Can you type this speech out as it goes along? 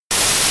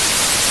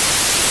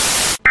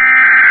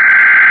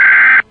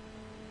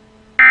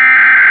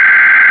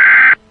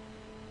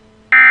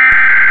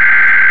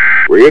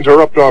We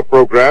interrupt our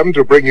program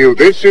to bring you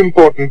this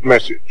important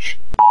message.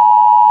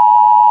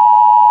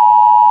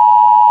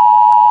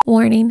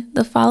 Warning,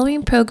 the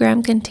following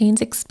program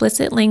contains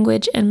explicit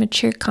language and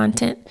mature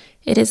content.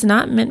 It is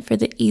not meant for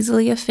the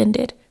easily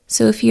offended.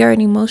 So if you are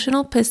an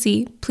emotional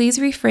pussy, please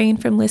refrain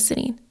from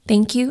listening.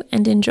 Thank you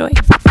and enjoy.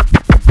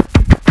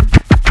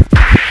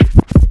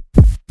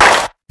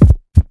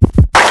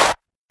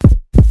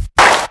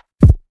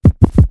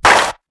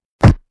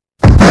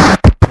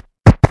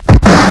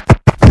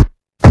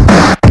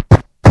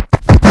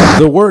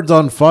 The Words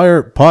on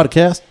Fire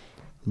podcast,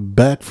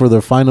 back for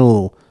their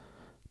final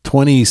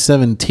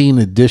 2017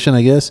 edition,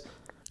 I guess.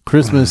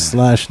 Christmas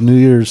 / New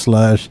Year's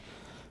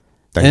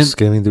 /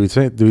 Thanksgiving. Did we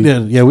say?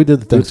 Yeah, we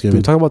did the Thanksgiving. Did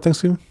we talk about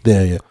Thanksgiving?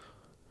 Yeah.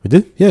 We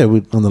did? Yeah,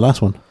 on the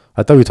last one.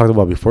 I thought we talked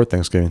about before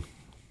Thanksgiving.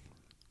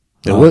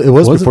 It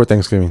was before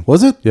Thanksgiving.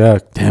 Was it? Yeah.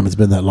 Damn, it's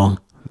been that long.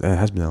 It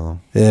has been that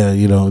long. Yeah,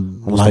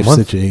 Almost life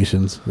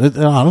situations. I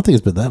don't think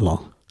it's been that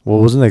long. Well,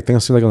 wasn't like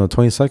Thanksgiving like on the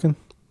 22nd?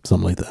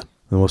 Something like that.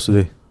 And what's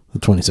today? The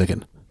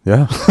 22nd.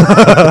 Yeah.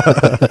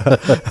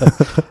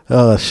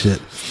 Oh,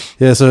 shit.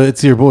 Yeah, so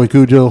it's your boy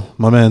Kujo,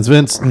 my man's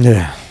Vince.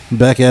 Yeah.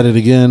 Back at it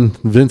again.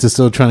 Vince is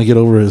still trying to get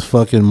over his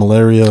fucking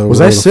malaria.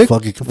 Was I sick?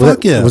 Fuck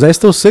yeah. Was I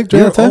still sick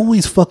during that time? You're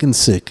always fucking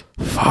sick.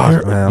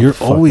 Fuck, man. You're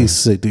always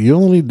sick, dude. You're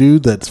the only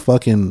dude that's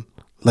fucking,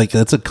 like,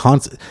 that's a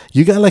constant.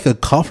 You got like a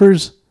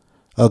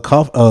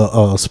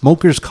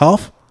smoker's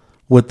cough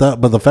with that,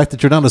 but the fact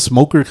that you're not a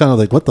smoker, kind of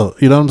like, what the,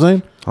 you know what I'm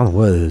saying? I don't know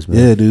what it is, man.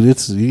 Yeah, dude.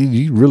 It's,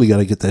 you really got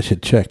to get that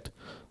shit checked.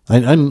 I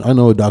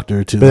know a doctor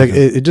or two. But like,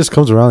 it just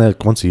comes around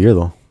like once a year,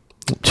 though.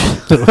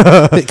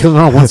 It comes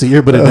around once a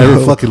year, but it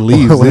never fucking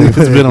leaves. Dude, if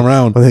it's been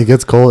around. When it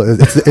gets cold,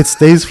 it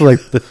stays for like.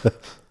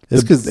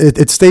 It's because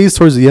it stays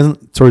towards the end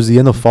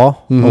of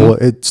fall. Mm-hmm. Well,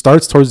 it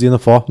starts towards the end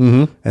of fall,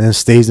 and then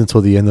stays until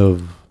the end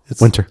of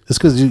winter. It's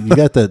because you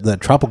got that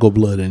tropical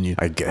blood in you.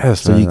 I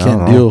guess, so man, you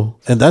can't deal.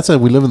 And that's why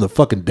we live in the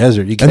fucking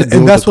desert. You can't.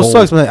 And that's what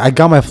sucks, man. I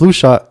got my flu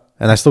shot.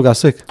 And I still got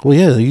sick. Well,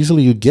 yeah.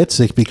 Usually you get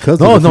sick because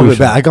no, of the flu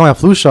shot. I got my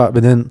flu shot,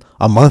 but then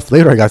a month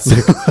later I got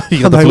sick.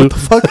 You got the flu? What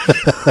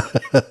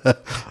the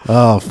fuck?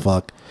 Oh,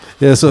 fuck.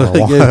 Yeah, so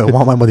I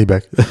want my money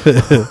back.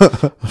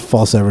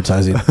 False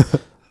advertising.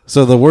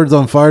 So the Words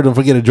on Fire. Don't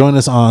forget to join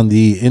us on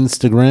the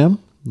Instagram,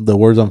 the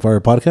Words on Fire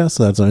podcast.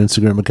 That's our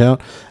Instagram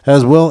account,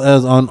 as well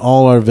as on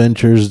all our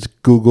ventures: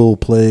 Google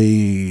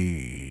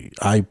Play,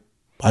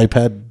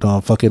 iPad,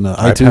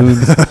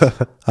 iTunes,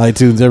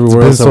 iTunes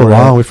everywhere. It's been so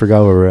long, we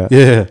forgot where we're at.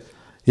 Yeah.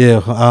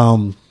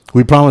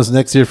 We promise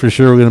next year for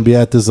sure we're going to be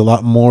at this a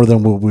lot more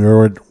than what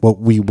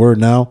we were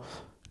now.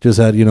 Just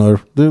had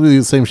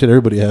the same shit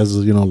everybody has,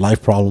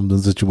 life problems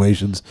and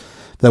situations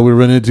that we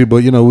run into.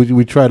 But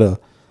we try to,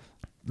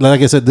 like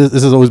I said, this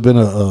has always been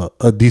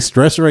a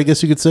de-stressor, I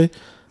guess you could say,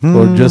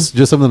 or just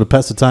something to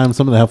pass the time,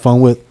 something to have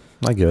fun with.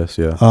 I guess,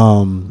 yeah.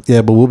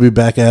 Yeah, but we'll be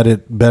back at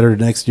it better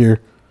next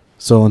year.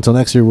 So until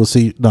next year, we'll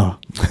see. No,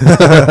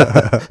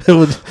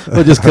 we'll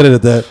just cut it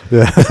at that.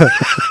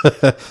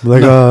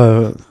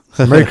 Yeah.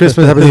 Merry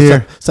Christmas, Happy New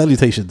Year,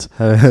 salutations,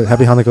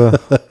 Happy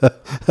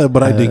Hanukkah.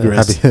 But I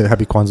digress.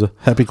 Happy Kwanzaa.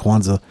 Happy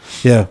Kwanzaa.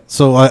 Yeah.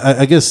 So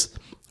I guess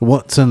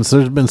since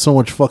there's been so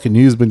much fucking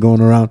news been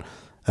going around,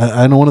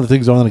 I know one of the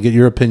things I want to get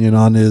your opinion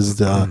on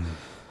is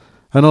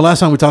I know last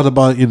time we talked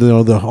about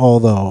all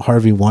the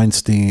Harvey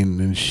Weinstein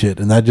and shit,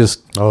 and that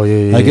just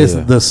I guess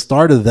the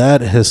start of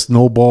that has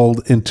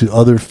snowballed into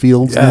other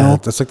fields now.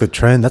 That's like the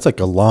trend. That's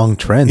like a long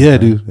trend. Yeah,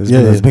 dude.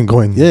 It's been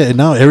going. Yeah, and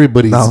now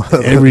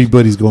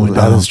everybody's going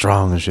down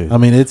strong and shit. I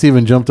mean, it's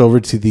even jumped over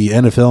to the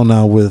NFL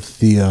now with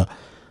the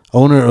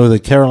owner of the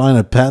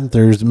Carolina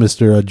Panthers,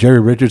 Mr. Jerry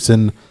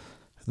Richardson.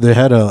 They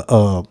had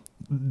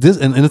this,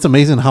 and it's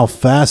amazing how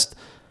fast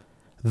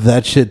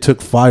that shit took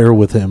fire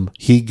with him.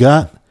 He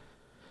got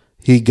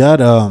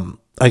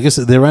I guess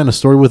they ran a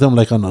story with him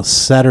like on a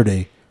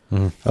Saturday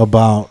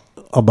about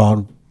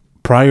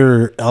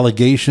prior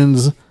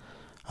allegations,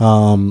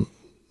 was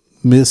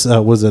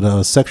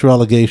it sexual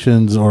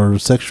allegations or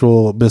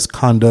sexual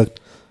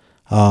misconduct,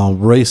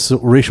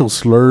 racial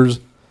slurs.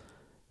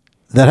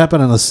 That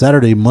happened on a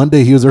Saturday.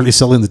 Monday he was already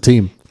selling the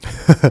team,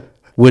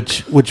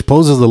 which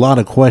poses a lot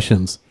of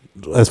questions.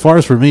 As far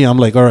as for me, I'm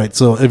like, all right,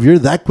 so if you're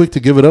that quick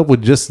to give it up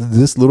with just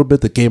this little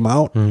bit that came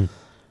out,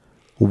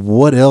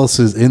 what else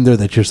is in there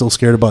that you're so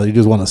scared about? You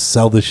just want to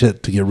sell the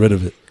shit to get rid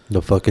of it.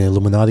 The fucking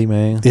Illuminati,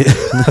 man. Yeah,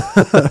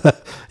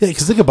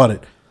 because think about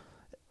it.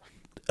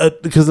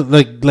 Because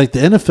like the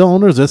NFL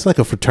owners, that's like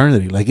a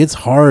fraternity. Like it's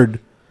hard.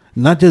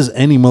 Not just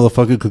any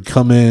motherfucker could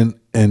come in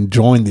and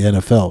join the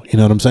NFL. You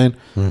know what I'm saying?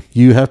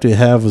 You have to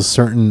have a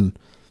certain.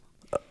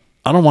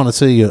 I don't want to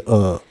say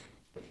a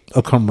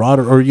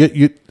camaraderie, or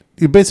you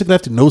basically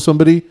have to know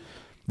somebody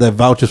that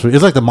vouches for it.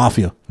 It's like the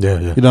mafia. Yeah.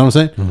 You know what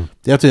I'm saying?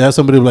 You have to have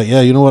somebody like,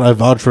 yeah, you know what? I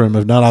vouch for him.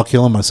 If not, I'll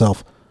kill him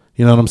myself.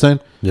 You know what I'm saying?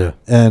 Yeah.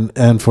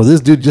 And for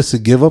this dude just to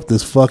give up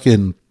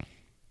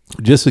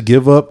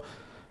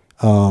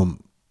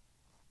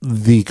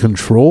the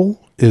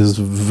control is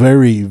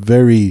very,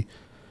 very,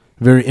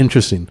 very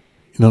interesting.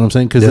 You know what I'm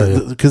saying?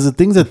 Because the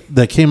things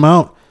that came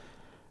out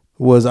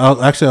was, I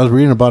was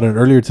reading about it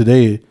earlier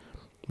today.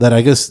 that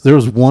I guess there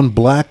was one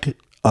black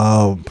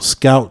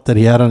scout that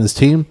he had on his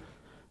team,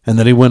 and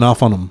then he went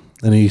off on him,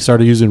 and he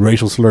started using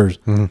racial slurs.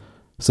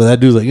 So that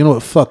dude's like, you know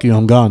what, fuck you,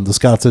 I'm gone. The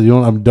scout said, you know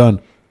what, I'm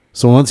done.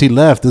 So once he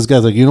left, this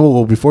guy's like, you know what,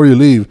 well, before you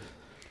leave,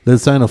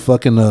 let's sign a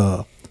fucking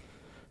with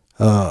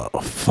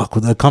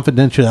a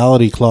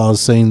confidentiality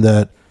clause saying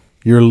that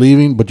you're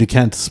leaving, but you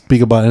can't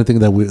speak about anything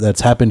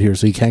that's happened here,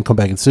 so you can't come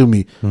back and sue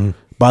me.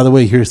 By the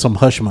way, here's some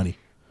hush money.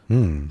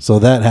 So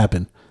that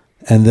happened,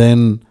 and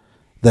then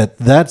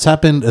that's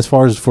happened as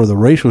far as for the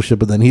racial shit.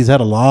 But then he's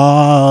had a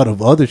lot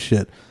of other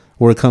shit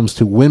where it comes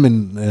to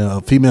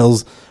women,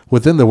 females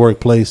within the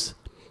workplace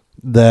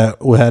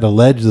that had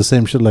alleged the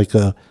same shit, like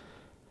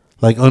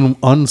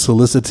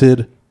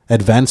unsolicited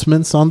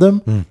advancements on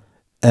them,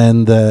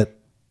 and that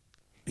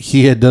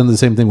he had done the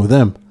same thing with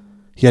them.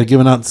 He had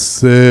given out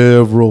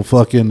several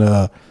fucking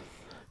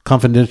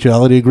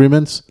confidentiality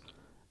agreements,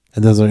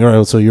 and then it's like, all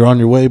right, so you're on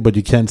your way, but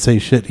you can't say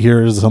shit.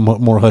 Here's some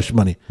more hush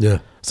money. Yeah.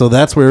 So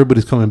that's where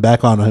everybody's coming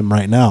back on him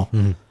right now.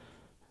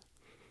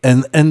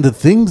 And the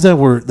things that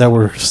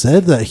were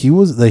said that he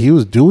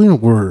was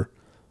doing were,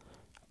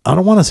 I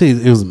don't want to say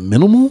it was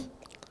minimal,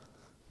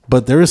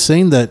 but they were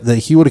saying that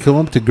he would have come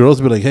up to girls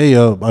and be like, hey,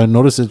 I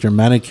noticed that your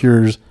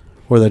manicures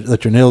or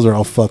that your nails are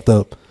all fucked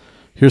up.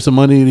 Here's some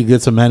money to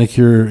get some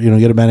manicure,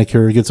 get a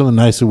manicure, get something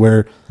nice to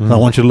wear. I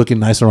want you looking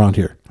nice around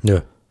here.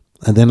 Yeah.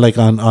 And then like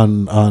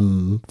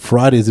on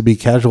Fridays, it'd be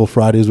casual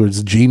Fridays where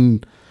it's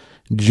jean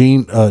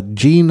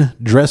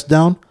dress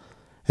down.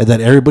 And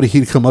then everybody,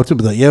 he'd come up to him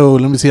and be like, yo,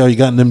 let me see how you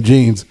got in them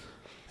jeans.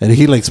 And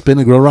he'd like spin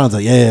and go around. It's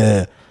like,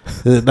 yeah.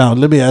 Now,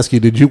 let me ask you,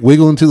 did you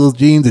wiggle into those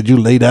jeans? Did you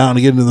lay down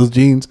to get into those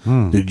jeans?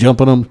 Did you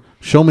jump on them?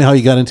 Show me how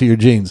you got into your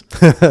jeans.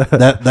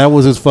 That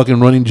was his fucking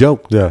running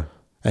joke. Yeah.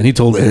 And he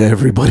told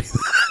everybody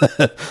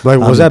that. Like,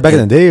 was that back in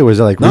the day, or was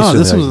that like recent?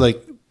 No,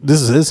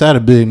 this had to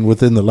been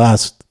within the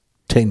last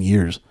 10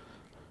 years.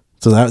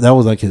 So that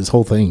was like his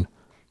whole thing.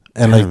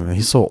 And damn, like,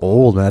 he's so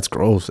old, man. That's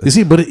gross. You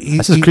see, but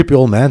that's just a creepy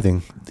old man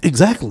thing.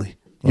 Exactly.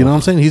 You know what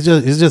I'm saying? He's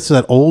just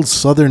that old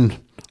Southern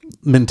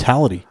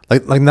mentality.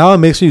 Like now it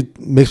makes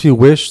me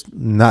wish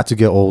not to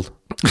get old.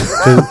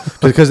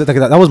 Because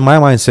that was my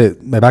mindset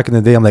back in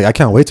the day. I'm like, I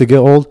can't wait to get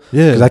old.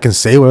 Yeah. Because I can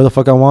say whatever the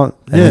fuck I want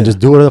and then just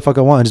do whatever the fuck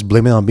I want and just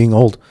blame it on being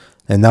old.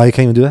 And now you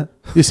can't even do that.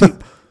 You see,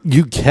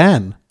 you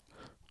can.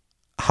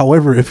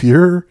 However, if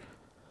you're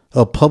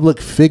a public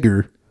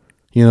figure,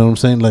 you know what I'm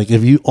saying? Like,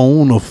 if you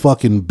own a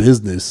fucking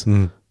business,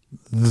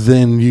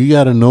 then you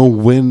got to know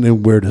when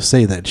and where to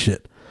say that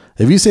shit.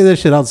 If you say that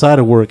shit outside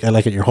of work,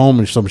 at your home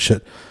or some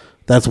shit,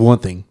 that's one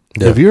thing.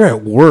 Yeah. If you're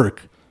at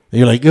work and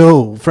you're like,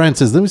 yo,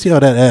 Francis, let me see how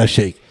that ass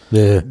shake.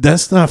 Yeah.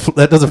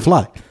 That doesn't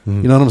fly. You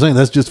know what I'm saying?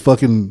 That's just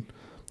fucking,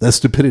 that's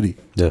stupidity.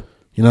 Yeah.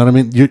 You know what I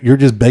mean? You're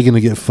just begging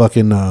to get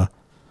fucking,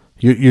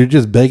 you're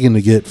just begging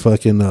to get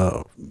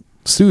fucking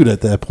sued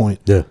at that point.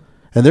 Yeah.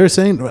 And they're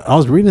saying, I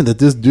was reading that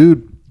this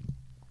dude,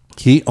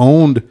 he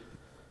owned,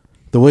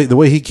 the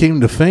way he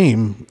came to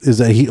fame is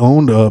that he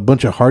owned a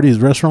bunch of Hardee's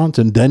restaurants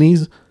and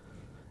Denny's,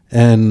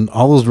 and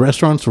all those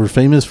restaurants were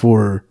famous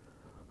for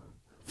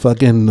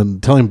fucking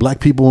telling black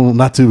people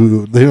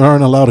they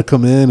aren't allowed to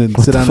come in and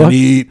sit down and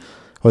eat,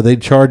 or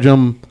they'd charge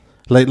them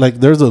like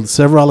there's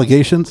several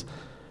allegations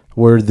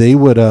where they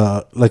would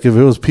like if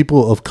it was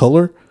people of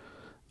color,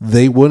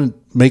 they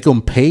wouldn't make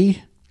them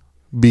pay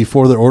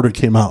before their order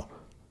came out.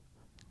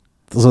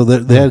 So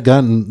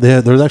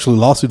there's actually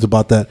lawsuits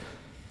about that.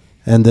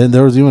 And then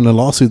there was even a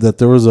lawsuit that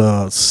there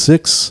was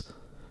 6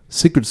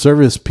 Secret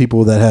Service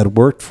people that had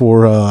worked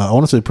for I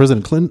want to say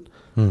President Clinton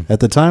at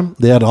the time.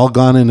 They had all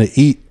gone in to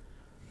eat,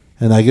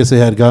 and I guess they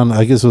had gone.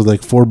 I guess it was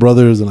like 4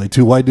 brothers and like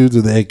 2 white dudes,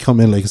 and they had come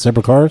in like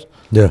separate cars.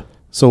 Yeah.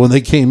 So when they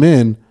came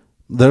in,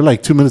 they're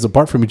like 2 minutes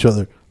apart from each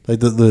other.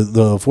 Like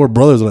the 4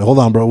 brothers are like, hold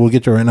on, bro, we'll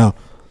get you right now.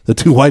 The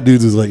 2 white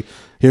dudes is like,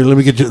 here, let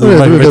me get you the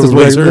let me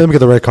get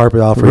the red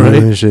carpet off for you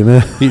and shit,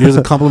 man. Here's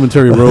a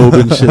complimentary robe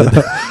and shit.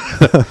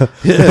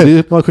 Yeah,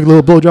 dude. Want a quick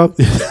little blowjob?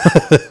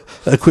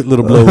 A quick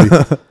little blowy.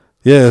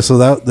 Yeah, so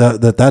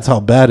that's how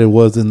bad it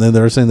was. And then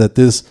they're saying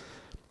that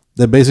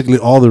basically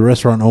all the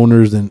restaurant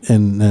owners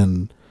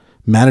and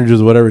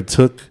managers, whatever,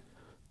 took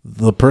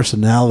the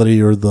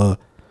personality or the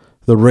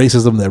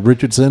racism that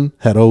Richardson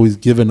had always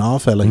given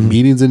off at like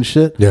meetings and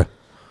shit. Yeah.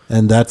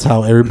 And that's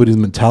how everybody's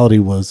mentality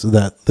was.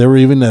 That they were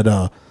even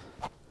at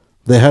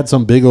they had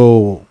some big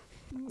old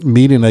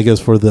meeting, I guess,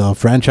 for the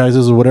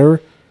franchises or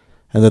whatever,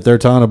 and that they're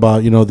talking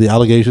about, the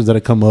allegations that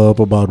have come up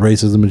about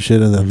racism and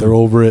shit, and that they're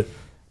over it.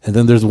 And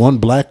then there's one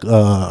black,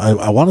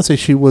 I want to say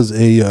she was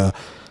a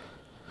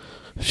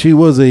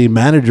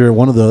manager at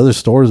one of the other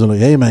stores, and like,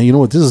 hey man, you know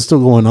what? This is still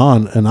going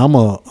on, and I'm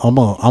a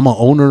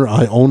owner.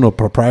 I own a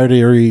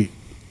proprietary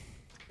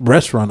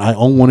restaurant. I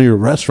own one of your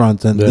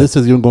restaurants, and this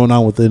is even going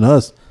on within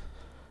us,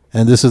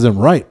 and this isn't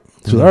right.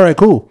 So all right,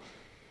 cool.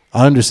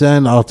 I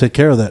understand. I'll take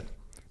care of that.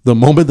 The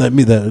moment that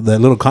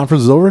little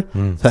conference is over,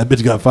 that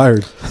bitch got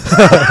fired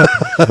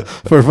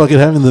for fucking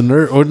having the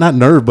nerve, or not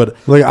nerve, but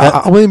like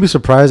I wouldn't be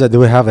surprised that they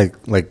would have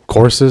like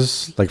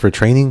courses like for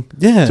training.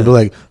 Yeah, to be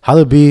like how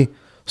to be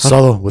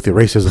Solo with your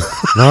racism.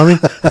 You know what I mean?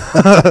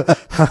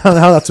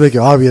 How not to make it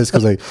obvious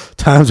because like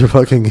times are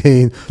fucking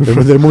getting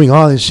they're moving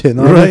on and shit. You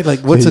know what I mean? Like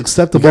what's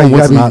acceptable you and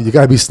what's gotta not. You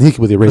gotta be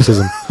sneaky with your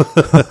racism.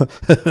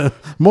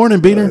 Morning,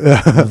 Beaner.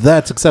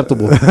 That's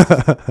acceptable.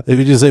 If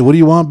you just say, "What do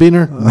you want,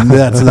 Beaner?"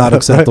 That's not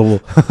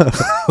acceptable.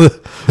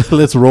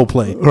 Let's role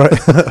play. Right.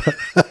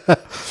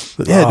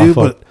 Yeah, dude. Fuck.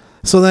 But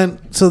so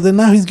then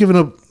now he's giving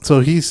up.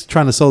 So he's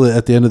trying to sell it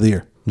at the end of the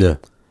year. Yeah.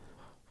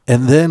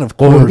 And then of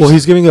course, well,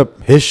 he's giving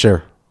up his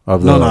share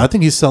of the. No, I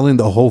think he's selling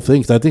the whole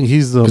thing. I think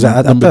he's the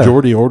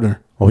majority owner.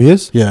 Oh, he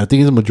is? Yeah, I think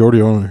he's a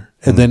majority owner.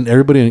 And then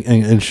everybody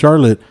in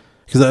Charlotte,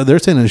 because they're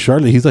saying in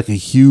Charlotte, he's like a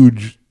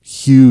huge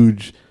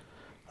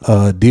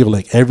deal.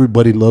 Like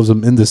everybody loves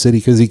him in the city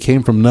because he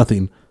came from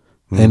nothing,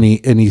 and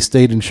he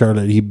stayed in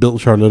Charlotte. He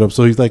built Charlotte up,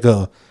 so he's like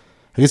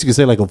I guess you could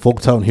say like a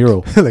Folktown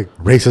hero. Like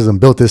racism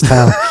built this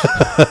town.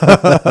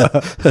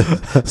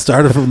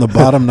 Started from the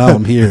bottom, now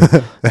I'm here.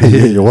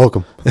 Yeah, you're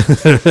welcome.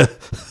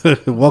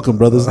 Welcome,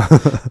 brothers.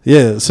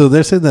 Yeah, so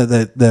they're saying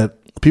that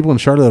people in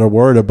Charlotte are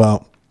worried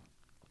about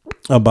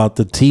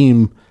the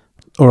team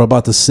or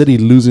about the city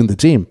losing the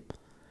team,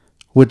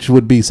 which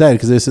would be sad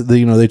because they said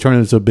they turn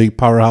into a big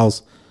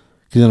powerhouse.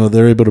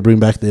 They're able to bring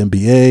back the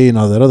NBA and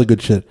all that other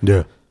good shit.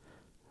 Yeah.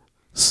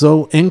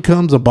 So in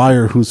comes a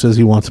buyer who says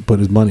he wants to put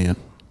his money in.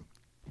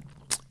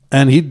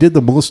 And he did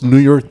the most New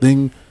York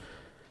thing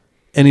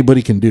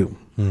anybody can do.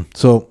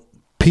 So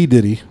P.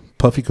 Diddy,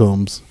 Puffy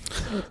Combs,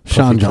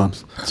 Sean John.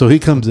 So he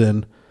comes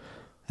in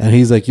and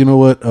he's like, you know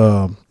what?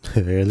 Look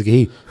at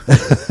he.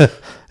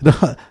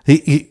 No,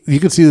 you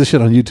can see this shit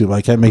on YouTube.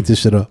 I can't make this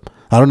shit up.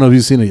 I don't know if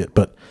you've seen it yet,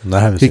 but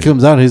he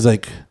comes out and he's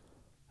like,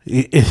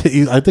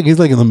 I think he's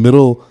like in the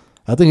middle.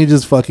 I think he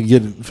just fucking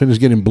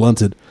finished getting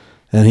blunted.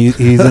 And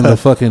he's in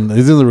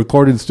the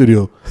recording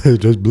studio.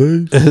 Just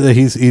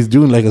blaze. He's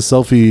doing like a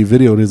selfie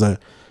video, and he's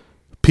like,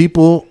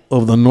 "People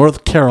of the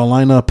North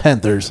Carolina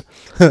Panthers."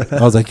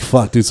 I was like,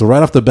 "Fuck, dude!" So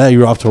right off the bat,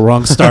 you're off to a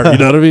wrong start. You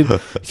know what I mean? You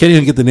can't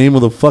even get the name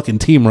of the fucking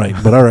team right.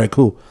 But all right,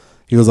 cool.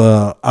 He goes,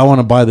 "I want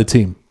to buy the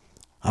team.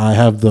 I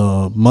have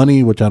the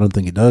money, which I don't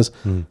think he does,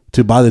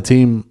 to buy the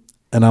team,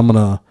 and I'm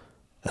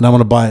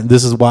gonna buy it.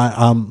 This is why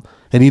I'm."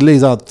 And he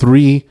lays out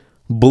 3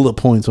 bullet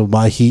points of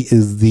why he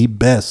is the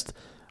best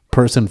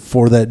person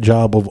for that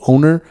job of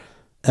owner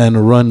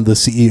and run the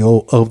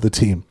CEO of the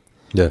team.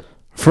 Yeah.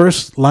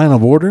 First line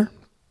of order,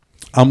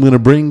 I'm going to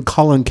bring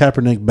Colin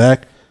Kaepernick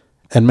back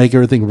and make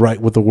everything right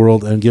with the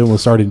world and give him a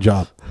starting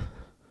job.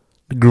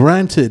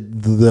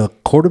 Granted, the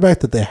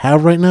quarterback that they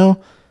have right now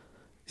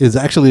is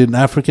actually an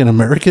African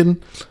American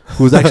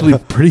who's actually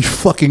pretty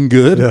fucking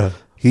good. Yeah.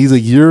 He's a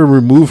year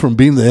removed from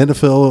being the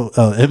NFL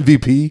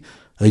MVP,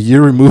 a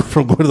year removed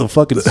from going to the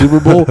fucking Super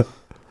Bowl.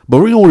 But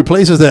we're going to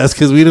replace his ass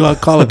because we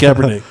don't call it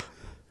Kaepernick.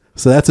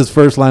 So that's his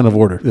first line of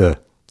order. Yeah.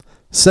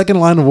 Second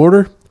line of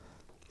order,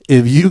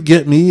 if you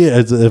get me,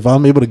 if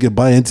I'm able to get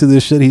buy into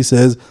this shit, he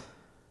says,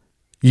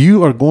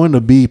 you are going to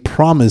be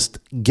promised,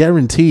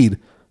 guaranteed,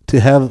 to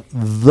have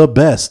the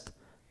best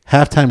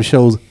halftime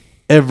shows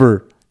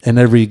ever in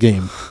every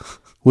game.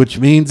 Which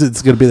means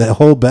it's going to be that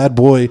whole bad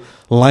boy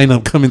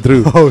lineup coming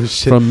through. Oh,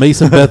 shit. From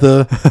Mason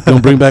Betha, going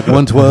to bring back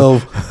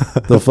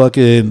 112,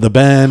 the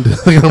band.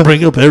 They're going to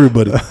bring up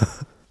everybody.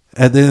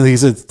 And then he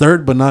said,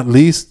 third but not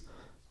least,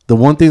 the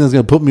one thing that's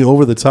going to put me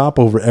over the top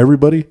over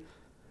everybody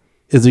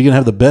is you're going to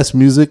have the best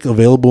music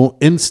available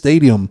in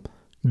stadium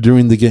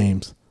during the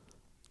games.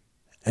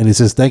 And he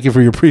says, thank you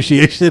for your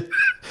appreciation.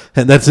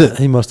 And that's it.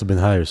 He must have been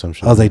high or some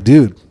shit. I was like,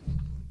 dude,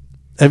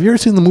 have you ever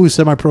seen the movie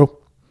Semi-Pro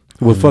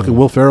with fucking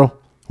Will Ferrell?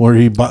 Where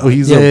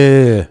he's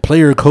a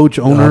player, coach,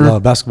 owner.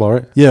 Basketball,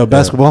 right? Yeah,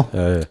 basketball.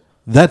 Yeah.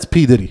 That's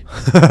P. Diddy.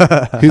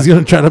 He's going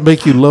to try to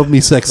make you love me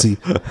sexy.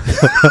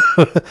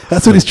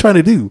 That's what he's trying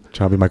to do.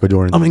 Trying to be Michael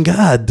Jordan. I mean,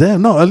 god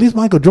damn. No, at least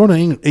Michael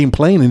Jordan ain't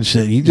playing and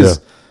shit. He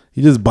just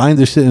binds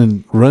this shit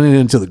and running it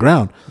into the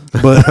ground.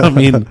 But I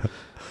mean,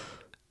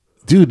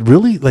 dude,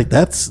 really? Like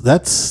that's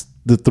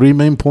the 3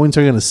 main points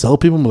are going to sell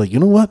people. I'm like, you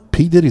know what?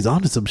 P. Diddy's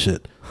onto some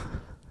shit.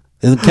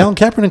 And Colin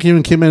Kaepernick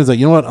even came in and was like,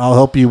 you know what? I'll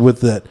help you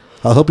with that.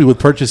 I'll help you with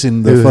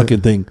purchasing the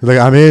fucking thing. Like,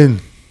 I'm in.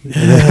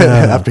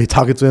 Yeah. After he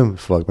talking to him,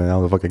 fuck, man, I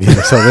don't know if I can get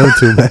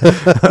myself into, man.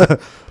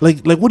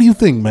 like, what do you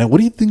think, man? What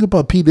do you think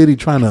about P. Diddy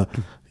trying to?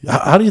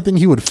 How do you think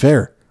he would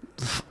fare?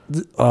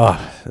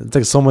 It's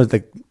like so much.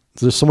 Like,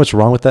 there's so much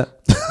wrong with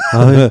that.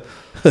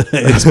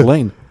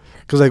 Explain.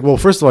 Because, like, well,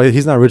 first of all,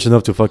 he's not rich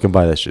enough to fucking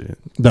buy that shit.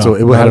 No, so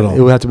it would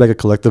have to be like a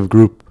collective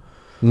group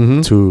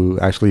to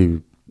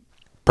actually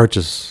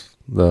purchase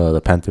the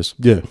Panthers.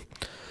 Yeah.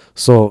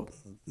 So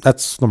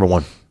that's number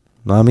one.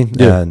 Know what I mean?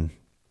 Yeah. And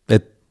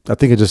I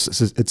think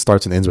it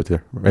starts and ends with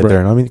there, right there. You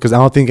know what I mean? Because I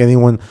don't think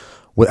anyone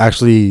would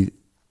actually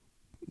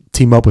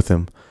team up with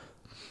him.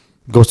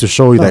 Goes to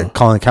show you that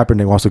Colin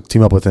Kaepernick wants to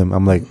team up with him.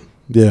 I'm like,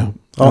 yeah.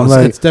 I'm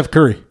like, it's Steph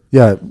Curry.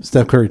 Yeah,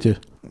 Steph Curry too.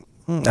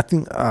 I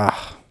think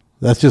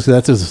that's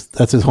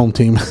his home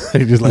team.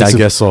 He just I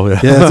guess so. Yeah,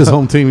 that's his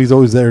home team. He's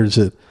always there and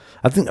shit.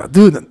 I think,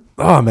 dude,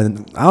 oh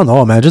man, I don't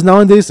know, man. Just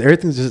nowadays,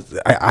 everything's just.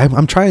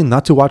 I'm trying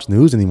not to watch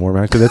news anymore,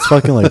 man, because it's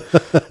fucking like,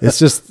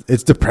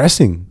 it's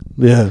depressing.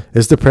 Yeah,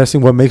 it's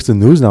depressing. What makes the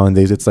news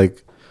nowadays? It's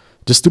like,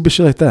 just stupid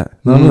shit like that.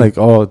 You know what I mean? Like,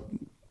 oh,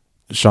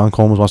 Sean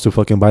Combs wants to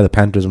fucking buy the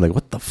Panthers. I'm like,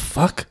 what the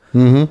fuck?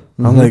 I'm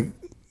like,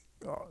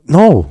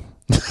 no,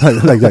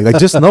 like,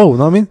 just no. You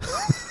know what I mean?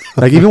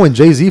 Like, even when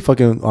Jay-Z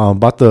fucking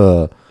bought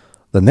the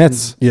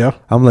Nets, yeah,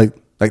 I'm like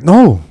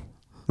no.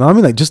 No, I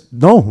mean, like, just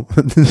no.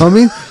 You know what I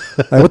mean?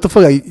 Like, what the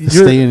fuck? Like,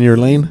 stay in your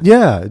lane.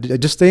 Yeah,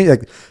 just stay.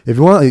 Like, if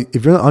you want, like,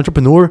 if you're an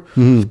entrepreneur,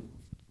 I'm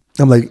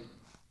like,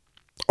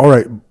 all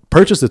right,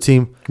 purchase the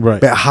team,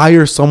 right? But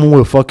hire someone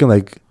with fucking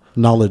like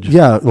knowledge.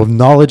 Yeah, with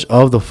knowledge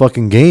of the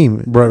fucking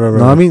game, right. You know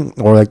what I mean?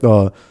 Or like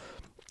or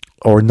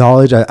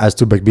knowledge as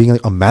to like being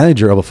like a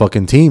manager of a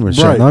fucking team or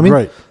shit. Right, you know what I mean?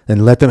 Right.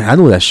 And let them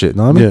handle that shit. You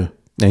know what I mean? Yeah.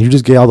 And you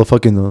just get all the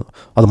fucking all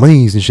the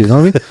monies and shit. You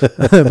know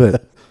what I mean?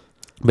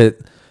 but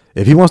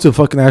if he wants to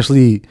fucking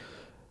actually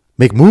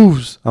make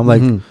moves, I'm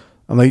like,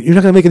 you're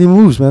not gonna make any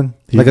moves, man.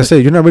 Like I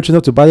said, you're not rich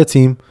enough to buy a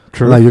team.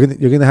 True. Like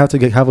you're gonna have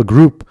to have a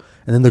group,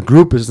 and then the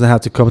group is gonna have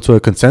to come to a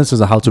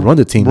consensus on how to run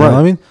the team. Right. You know what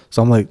I mean?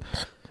 So I'm like,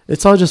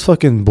 it's all just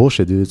fucking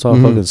bullshit, dude. It's all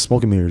fucking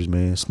smoke and mirrors,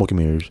 man. Smoke and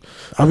mirrors.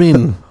 I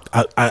mean,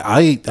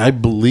 I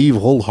believe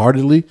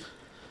wholeheartedly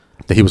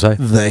that he was high.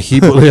 That he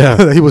was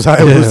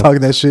high. He was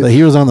talking that shit. That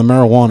he was on the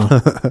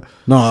marijuana.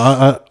 No,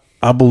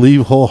 I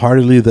believe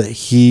wholeheartedly that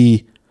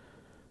he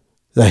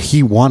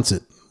wants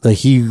it. That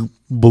he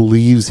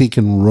believes he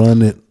can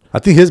run it. I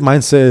think his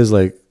mindset is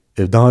like,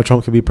 if Donald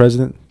Trump can be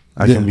president,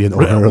 I can be an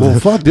owner of it.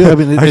 Fuck, dude. I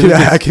mean,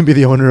 I can be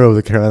the owner of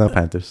the Carolina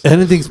Panthers.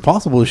 Anything's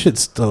possible. Shit,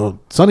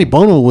 Sonny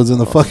Bono was in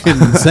the fucking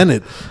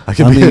Senate. I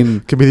can be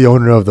the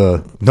owner of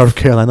the North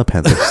Carolina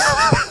Panthers.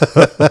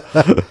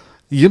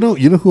 You know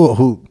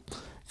who?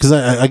 Because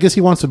I guess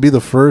he wants to be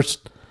the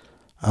first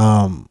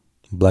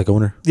black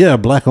owner. Yeah,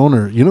 black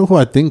owner. You know who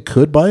I think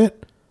could buy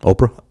it?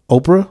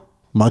 Oprah,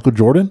 Michael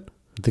Jordan.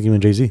 I think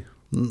even Jay-Z.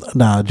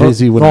 Nah,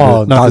 Jay-Z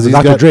wouldn't. No,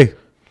 Dr. Dre,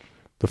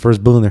 the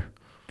first billionaire.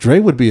 Dre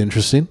would be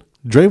interesting.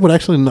 Dre would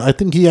actually. I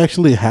think he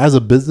actually has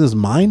a business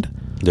mind.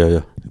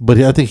 Yeah. But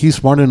I think he's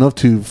smart enough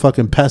to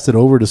fucking pass it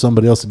over to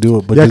somebody else to do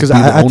it. But yeah, because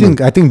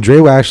I think Dre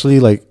would actually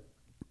like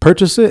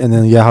purchase it, and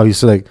then how you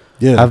said like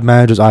have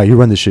managers. All right, you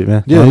run this shit,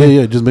 man.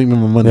 Yeah. Just make me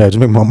more money. Yeah, just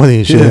make more money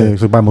and shit. Yeah.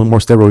 So buy more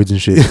steroids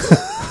and shit.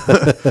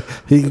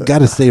 He got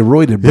to stay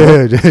roided,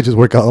 bro. Yeah, just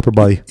work out upper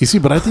body. You see,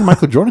 but I think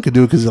Michael Jordan could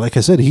do it because, like I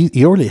said,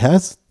 he already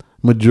has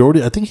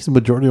majority. I think he's the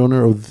majority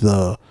owner of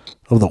the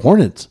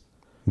Hornets.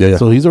 Yeah.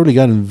 So he's already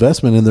got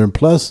investment in there, and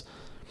plus,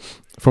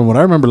 from what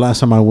I remember last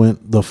time I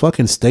went, the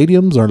fucking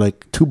stadiums are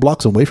like 2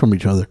 blocks away from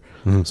each other.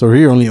 So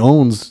he only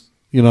owns,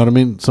 you know what I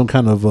mean, some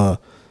kind of.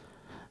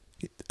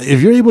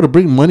 If you're able to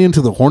bring money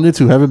into the Hornets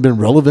who haven't been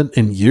relevant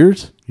in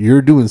years,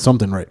 you're doing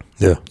something right.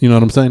 Yeah, you know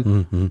what I'm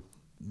saying.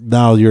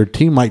 Now your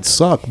team might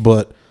suck,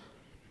 but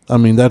I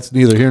mean that's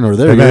neither here nor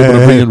there. You're able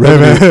to bring in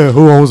revenue.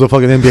 Who owns a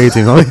fucking NBA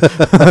team?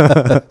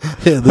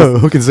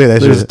 Who can say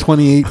that? There's shit?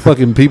 28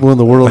 fucking people in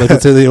the world that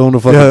can say they own a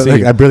fucking team.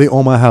 Like, I barely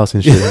own my house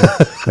and shit,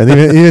 and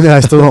even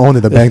I still don't own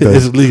it. The bank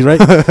does. It's right,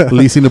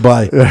 leasing to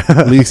buy,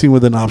 leasing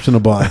with an option to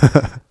buy.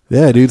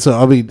 Yeah, dude. So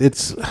I mean,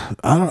 it's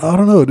I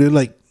don't know, dude.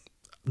 Like,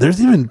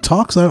 there's even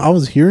talks I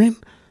was hearing.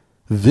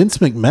 Vince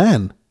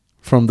McMahon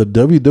from the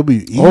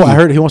WWE. Oh, I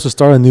heard he wants to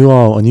start a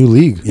new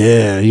league.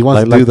 Yeah, he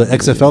wants to do the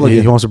XFL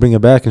again. He wants to bring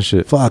it back and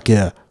shit. Fuck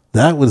yeah,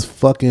 that was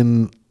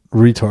fucking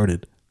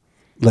retarded.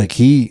 Like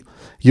you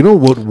know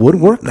what would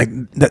work? Like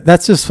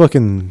that's just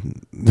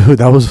fucking. Dude,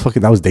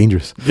 that was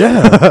dangerous.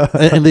 Yeah,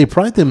 and they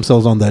pride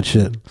themselves on that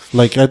shit.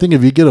 Like I think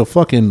if you get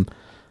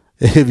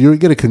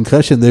a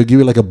concussion, they'll give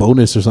you like a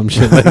bonus or some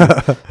shit.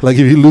 Like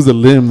if you lose a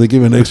limb, they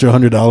give you an extra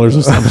 $100 or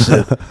some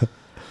shit.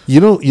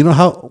 You know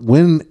how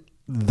when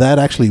that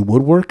actually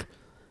would work?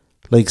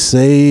 Like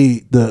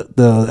say the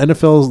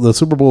NFL's the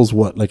Super Bowl is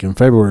what, like in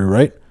February,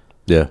 right?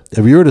 Yeah.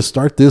 If you were to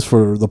start this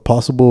for the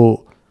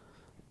possible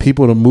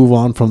people to move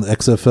on from the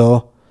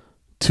XFL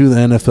to the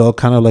NFL,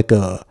 kind of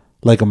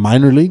like a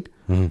minor league,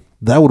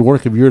 that would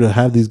work if you were to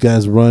have these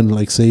guys run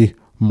like say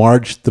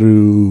March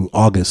through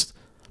August.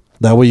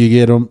 That way you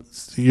get them,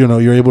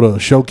 you're able to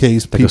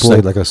showcase people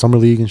like a summer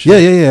league and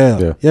shit.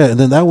 Yeah. And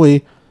then that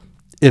way,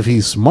 if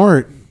he's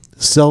smart,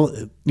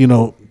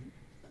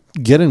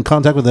 get in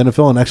contact with the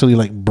NFL and actually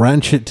like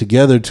branch it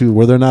together to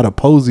where they're not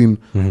opposing,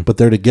 but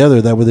they're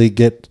together. That way they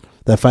get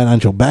that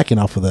financial backing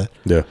off of that.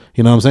 Yeah.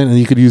 You know what I'm saying? And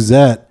you could use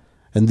that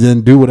and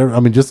then do whatever. I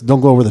mean, just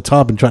don't go over the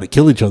top and try to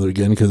kill each other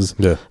again because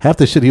half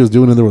the shit he was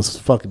doing in there was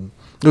it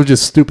was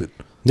just stupid.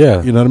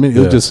 Yeah. You know what I mean? It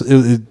was just,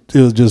 it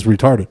was just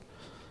retarded.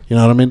 You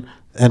know what I mean?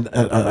 And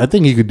I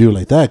think he could do it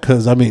like that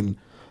because, I mean,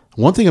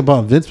 one thing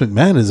about Vince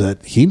McMahon is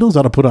that he knows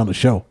how to put on a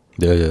show.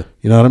 Yeah.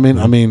 You know what I mean?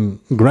 I mean,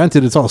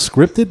 granted, it's all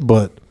scripted,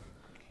 but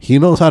he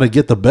knows how to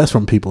get the best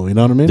from people. You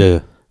know what I mean?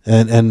 Yeah.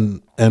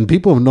 And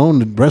people have known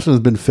that wrestling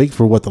has been fake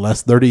for the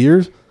last 30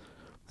 years,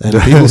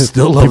 and people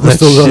still love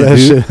that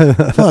shit,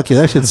 dude. Fuck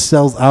yeah, that shit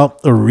sells out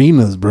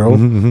arenas, bro.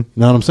 You know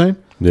what I'm saying?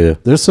 Yeah.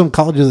 There's some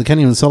colleges that can't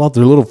even sell out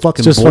their little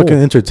fucking It's just bowl. fucking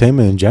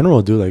entertainment in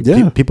general, dude.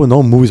 Like, people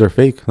know movies are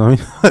fake. You know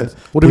what I mean?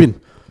 What do you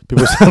mean?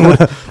 People,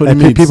 What do you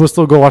mean? people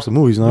still go watch the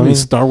movies. You know what I mean?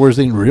 Star Wars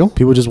ain't real?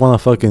 People just want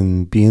to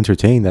fucking be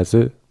entertained. That's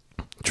it.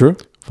 True.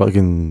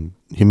 Fucking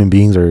human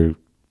beings are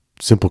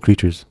simple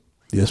creatures.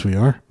 Yes, we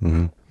are.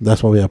 Mm-hmm.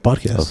 That's why we have So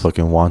podcasts.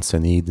 fucking wants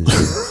and needs and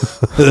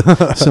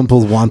shit.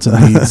 Simple wants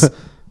and needs.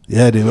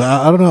 Yeah, dude.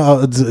 I don't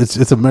know.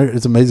 It's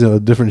amazing how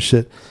different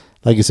shit,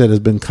 like you said, has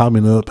been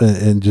coming up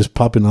and just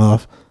popping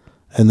off.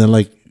 And then,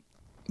 like,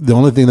 the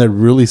only thing that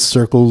really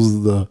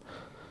circles the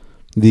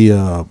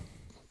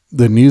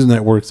news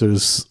networks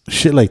is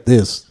shit like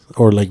this,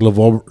 or like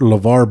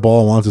LeVar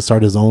Ball wants to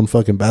start his own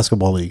fucking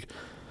basketball league.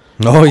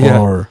 Oh yeah,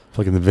 or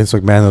fucking the Vince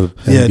McMahon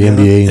of the yeah,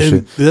 NBA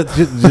and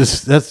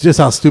shit. That's just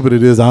how stupid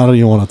it is. I don't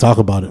even want to talk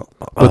about it.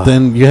 But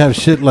then you have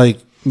shit like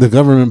the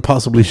government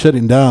possibly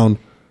shutting down,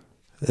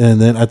 and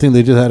then I think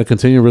they just had a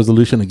continuing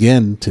resolution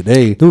again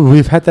today. Dude,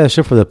 we've had that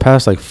shit for the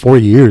past like 4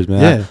 years,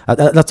 man. Yeah.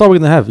 That's all we're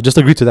gonna have. Just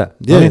agree to that.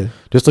 Yeah. I mean,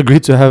 just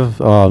agree to have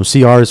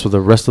CRs for the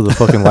rest of the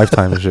fucking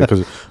lifetime and shit.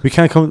 Because we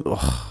can't come.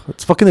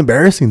 It's fucking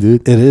embarrassing,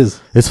 dude. It is.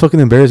 It's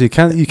fucking embarrassing.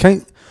 You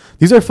can't.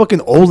 These are fucking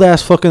old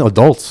ass fucking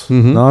adults.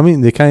 Mm-hmm. You know what I mean?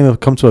 They can't even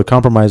come to a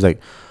compromise.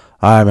 Like,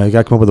 all right, man, you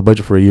gotta come up with a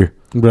budget for a year,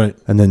 Right.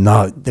 and then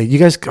you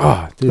guys,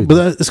 dude.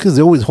 But it's because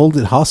they always hold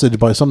it hostage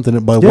by something,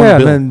 by one Yeah,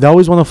 bill. man. They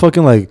always want to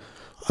fucking like.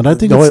 And I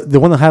think they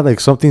want to have like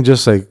something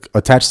just like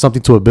attach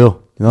something to a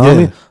bill. You know what I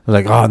mean? They're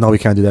like, oh no, we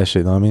can't do that shit.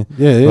 You know what I mean?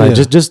 Yeah, yeah, Like,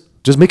 yeah.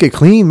 just make it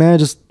clean, man.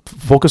 Just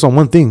focus on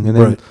one thing, and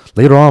then Right.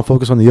 later on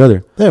focus on the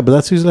other. Yeah, but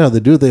that's usually how they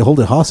do it. They hold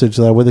it hostage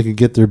so that way they can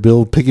get their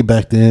bill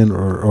piggybacked in,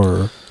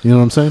 or you know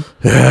what I'm saying?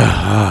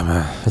 Yeah,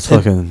 man. That's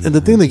fucking. And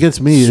the thing that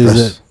gets me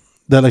is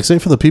that like, say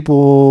for the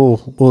people,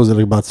 what was it,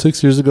 like about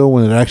 6 years ago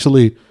when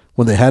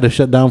they had to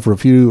shut down for a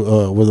few,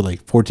 was it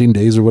like 14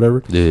 days or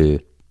whatever? Yeah.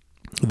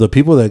 The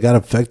people that got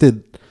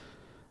affected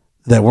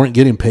that weren't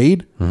getting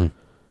paid,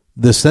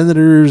 the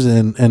senators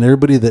and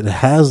everybody that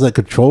has that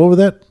control over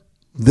that,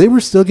 they were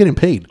still getting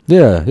paid.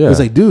 Yeah.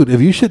 It's like, dude,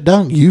 if you shut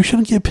down, you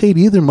shouldn't get paid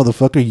either,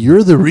 motherfucker.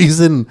 You're the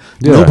reason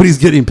nobody's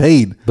getting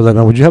paid. But like,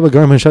 man, would you have a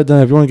government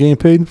shutdown if you weren't getting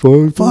paid?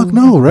 Fuck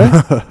no,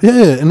 right?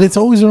 Yeah, and it's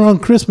always around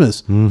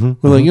Christmas. We're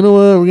like, you know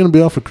what? We're gonna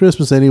be off for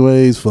Christmas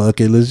anyways. Fuck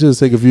it. Let's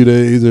just take a few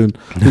days and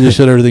just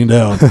shut everything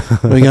down.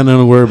 We ain't got nothing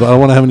to worry about. I don't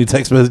want to have any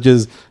text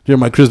messages during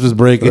my Christmas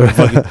break. And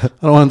I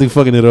don't want anything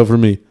fucking it up for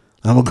me.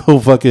 I'm gonna go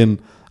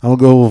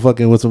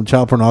fucking with some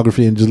child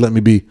pornography and just let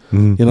me be.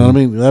 You know what I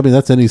mean? I mean,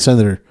 that's any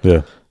senator.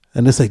 Yeah.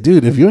 And it's like,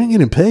 dude, if you ain't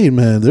getting paid,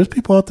 man, there's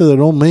people out there that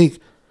don't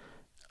make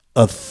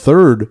a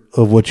third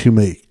of what you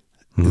make.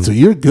 And so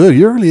you're good.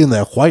 You're already in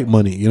that white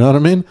money. You know what I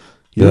mean?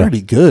 You're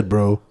already good,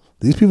 bro.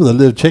 These people that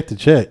live check to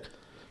check,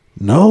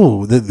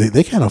 no,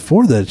 they can't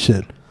afford that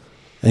shit.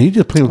 And you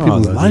just playing with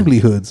people's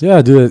livelihoods.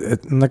 Yeah, dude.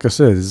 And like I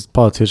said, these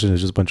politicians are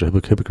just a bunch of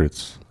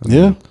hypocrites. I mean,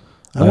 Yeah.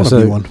 I want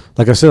to be one.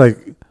 Like I said, like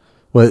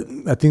what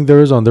I think they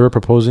were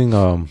proposing,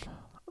 I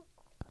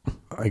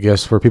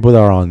guess for people that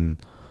are on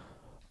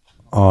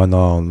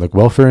like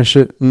welfare and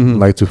shit,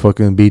 like to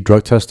fucking be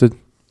drug tested.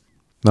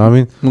 Know what I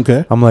mean?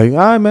 Okay. I'm like, all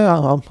right, man,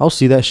 I'll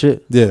see that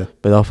shit. Yeah.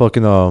 But I'll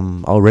fucking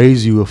I'll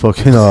raise you a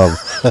fucking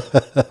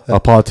a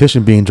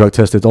politician being drug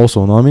tested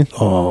also. Know what I mean?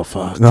 Oh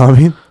fuck. Know what I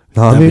mean?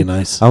 Know what I That'd mean? be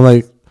nice. I'm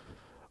like,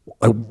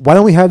 why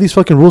don't we have these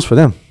fucking rules for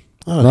them?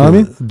 Okay. Know what I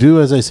mean? Do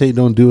as I say,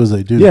 don't do as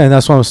I do. Yeah, and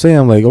that's what I'm saying.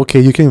 I'm like,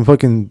 okay, you can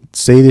fucking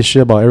say this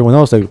shit about everyone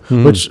else, like,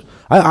 which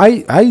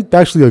I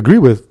actually agree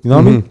with. You know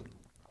what I mean?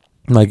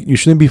 Like, you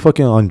shouldn't be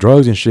fucking on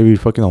drugs and shit. Be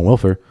fucking on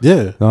welfare. Yeah.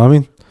 You know what I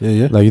mean?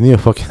 Yeah. Like, you need to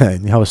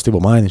fucking have a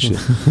stable mind and shit.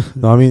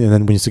 You know what I mean? And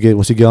then once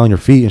you get on your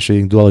feet and shit,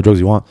 you can do all the drugs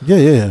you want.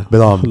 Yeah.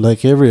 But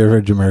like every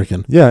average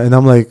American. Yeah, and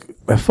I'm like,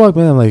 fuck,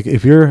 man. I'm like,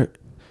 if you're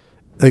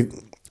like,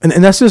 and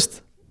that's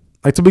just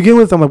like, to begin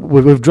with, I'm like,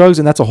 with drugs,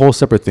 and that's a whole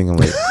separate thing. I'm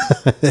like,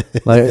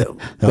 like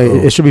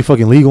it should be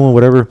fucking legal and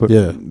whatever. But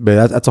yeah,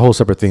 but that's a whole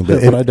separate thing.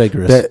 But I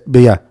digress. But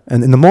yeah,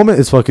 and in the moment,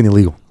 it's fucking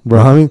illegal, bro.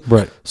 Right. I mean,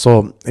 right.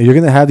 So you're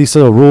gonna have these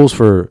set of rules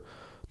for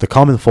the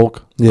common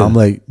folk. Yeah. I'm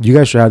like, you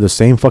guys should have the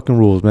same fucking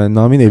rules, man.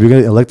 Know what I mean? If you're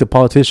gonna elect a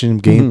politician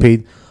getting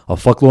paid a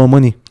fuckload of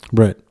money,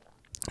 right,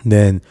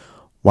 then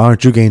why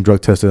aren't you getting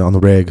drug tested on the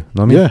reg?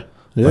 Know what I mean?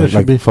 Yeah, like, it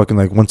should be fucking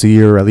like once a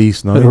year at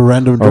least. No, like a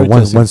random drug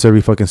testing. once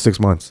every fucking 6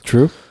 months.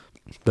 True.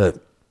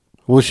 But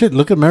well, shit.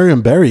 Look at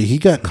Marion Barry. He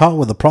got caught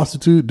with a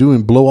prostitute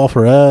doing blow off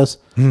her ass.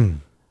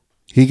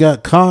 He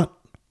got caught,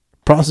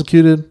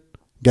 prosecuted,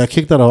 got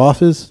kicked out of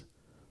office.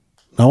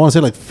 I want to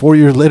say like 4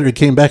 years later, he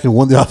came back and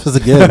won the office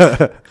again.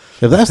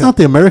 If that's not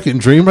the American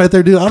dream right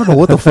there, dude, I don't know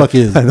what the fuck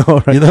is. I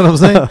know, right? You know what I'm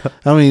saying?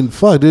 I mean,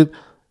 fuck, dude.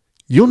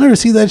 You'll never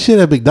see that shit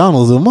at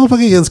McDonald's. If a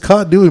motherfucker gets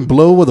caught doing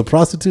blow with a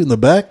prostitute in the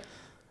back,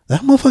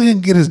 that motherfucker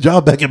can get his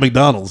job back at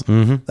McDonald's.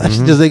 That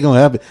shit just ain't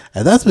gonna happen.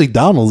 And that's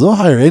McDonald's. They'll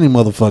hire any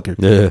motherfucker.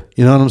 Yeah.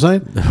 You know what I'm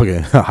saying?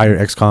 Okay. Hire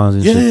ex-cons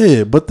and shit.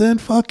 Yeah, but then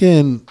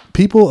fucking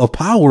people of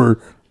power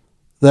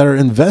that are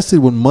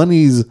invested with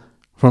monies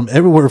from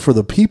everywhere for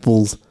the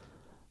peoples,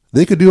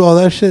 they could do all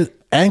that shit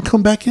and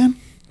come back in.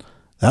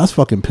 That's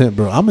fucking pimp,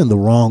 bro. I'm in the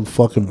wrong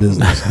fucking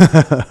business.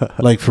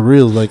 Like, for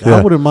real. Like,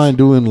 I wouldn't mind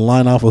doing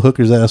line off a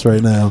hooker's ass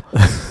right now.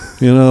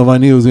 You know, if I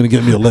knew it was going to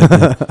get me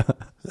elected.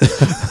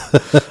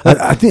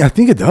 I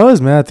think it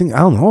does, man. I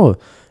don't know.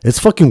 It's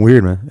fucking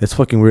weird, man. It's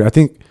fucking weird. I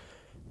think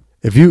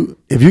if you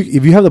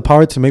have the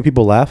power to make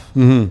people laugh,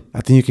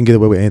 I think you can get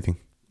away with anything.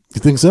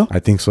 You think so? I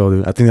think so,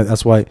 dude. I think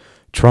that's why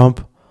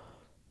Trump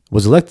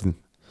was elected.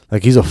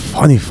 Like, he's a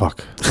funny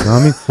fuck. You know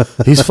what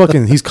I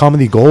mean? He's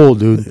comedy gold,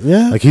 dude.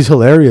 Yeah. Like, he's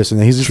hilarious.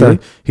 And he's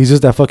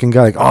just that fucking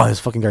guy. Like, oh,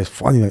 this fucking guy's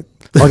funny. Like,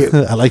 fuck it.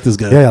 I like this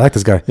guy. Yeah, I like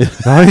this guy. You know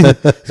what I mean?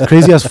 He's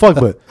crazy as fuck,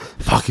 but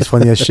fuck, he's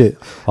funny as shit.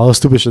 All the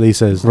stupid shit that he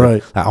says.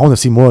 Right. Like, I want to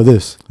see more of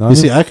this. You know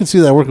see, I can see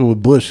that working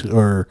with Bush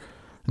or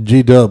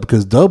G-Dub,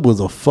 because Dub was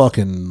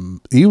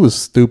he was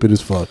stupid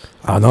as fuck.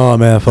 I know,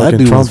 man. Fucking that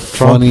dude Trump, was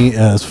funny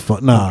as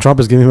fuck. Nah.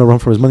 Trump is giving him a run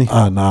for his money.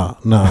 Nah.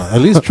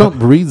 At least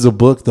Trump reads a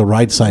book the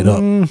right side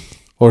up.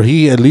 Or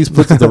he at least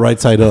puts it the right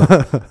side up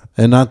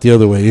and not the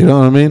other way. You know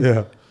what I mean?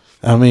 Yeah.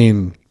 I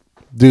mean,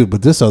 dude,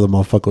 but this other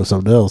motherfucker was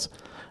something else.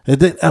 And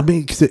then, I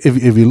mean,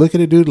 if you look at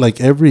it, dude, like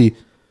every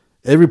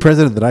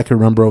president that I can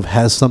remember of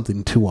has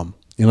something to him.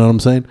 You know what I'm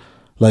saying?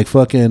 Like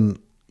fucking,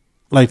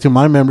 like to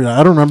my memory,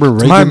 I don't remember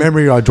Reagan. To my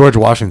memory, George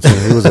Washington,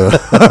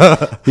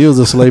 he was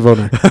a slave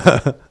owner.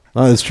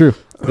 No, it's true.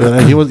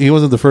 He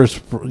wasn't the first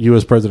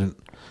U.S. president,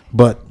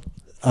 but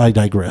I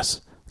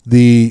digress.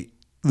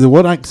 The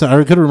one I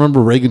couldn't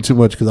remember Reagan too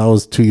much because I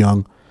was too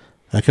young.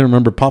 I couldn't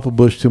remember Papa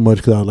Bush too much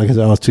because, like I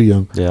said, I was too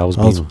young. Yeah, I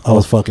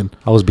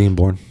was being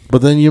born.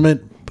 But then you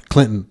meant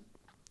Clinton.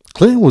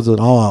 Clinton was an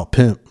all-out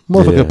pimp.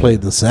 Motherfucker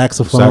played the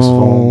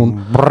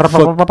saxophone.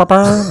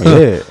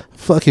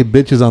 Fucking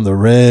bitches on the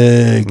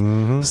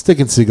reg.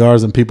 Sticking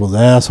cigars in people's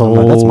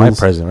assholes. That's my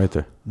president right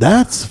there.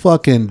 That's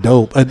fucking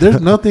dope. And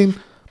there's nothing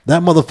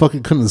that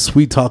motherfucker couldn't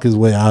sweet talk his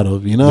way out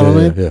of. You know what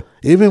I mean? Yeah.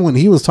 Even when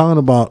he was talking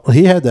about,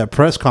 he had that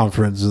press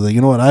conference. Like,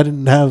 you know what? I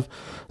didn't have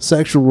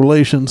sexual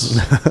relations.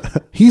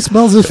 He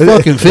smells his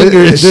fucking finger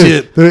and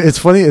shit. Dude, it's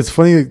funny.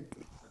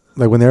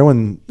 Like when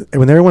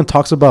everyone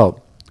talks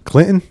about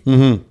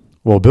Clinton,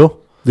 well,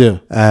 Bill,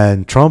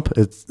 and Trump,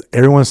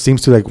 everyone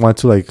seems to want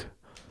to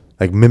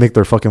mimic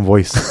their fucking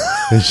voice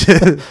and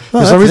shit.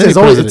 For some reason, it's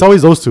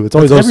always those two. It's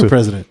always those two.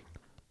 President.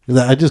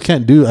 I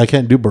can't do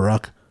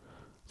Barack.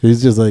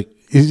 He's just like,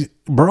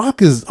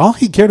 Barack is all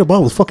he cared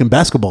about was fucking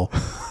basketball.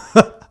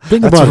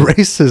 Think That's about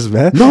racist, it.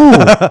 man. No.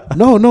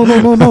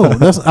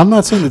 I'm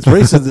not saying it's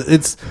racist.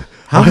 It's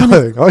how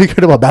many. All you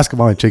cared about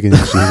basketball and chicken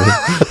and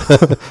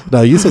shit.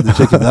 No, you said the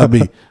chicken. That'd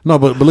be no.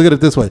 But look at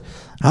it this way: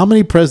 how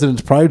many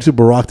presidents prior to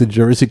Barack did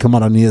you ever see come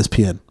out on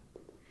ESPN?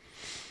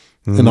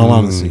 In all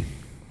honesty,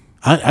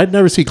 I'd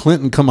never see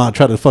Clinton come out and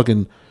try to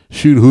fucking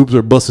shoot hoops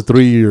or bust a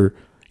three or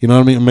you know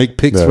what I mean, make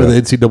picks for the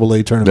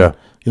NCAA tournament.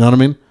 Yeah. You know what I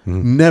mean?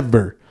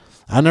 Never.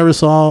 I never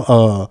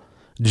saw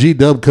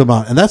G-Dub come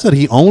out. And that's that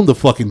he owned the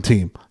fucking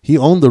team. He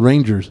owned the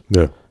Rangers.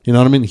 Yeah. You know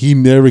what I mean? He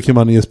never came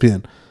on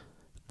ESPN.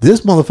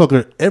 This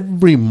motherfucker,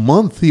 every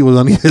month he was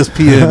on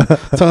ESPN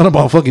talking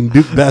about fucking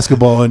Duke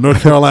basketball in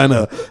North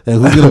Carolina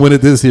and who's going to win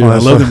it this year. I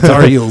love them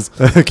Tar Heels.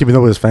 Keeping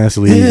up with his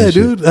fantasy league. Yeah,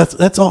 dude.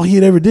 That's all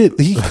he ever did.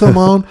 He'd come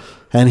on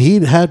and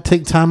he'd had to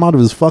take time out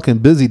of his fucking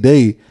busy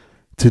day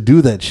to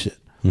do that shit.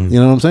 You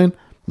know what I'm saying?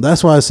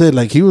 That's why I said,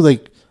 like, he was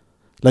like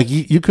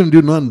you couldn't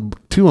do nothing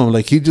to him.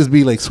 Like, he'd just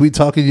be like sweet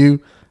talking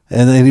you,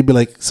 and then he'd be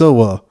like,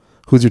 "So,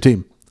 who's your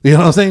team?" You know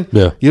what I'm saying?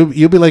 Yeah.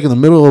 You'll be like in the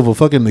middle of a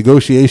fucking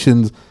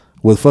negotiations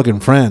with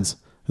fucking France.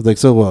 It's like,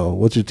 "So,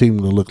 what's your team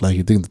gonna look like?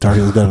 You think the Tar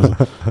Heels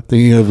got?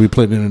 Think if we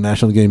played an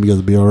international game, you guys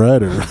would be all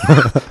right?" Or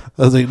I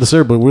was like,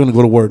 "Sir, but we're gonna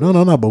go to war." No.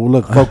 But we're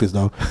look focused,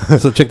 though.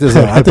 So check this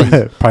out. I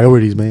think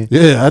priorities, man.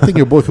 Yeah, I think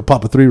your boy could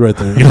pop a 3 right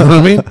there. You know what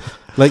I mean?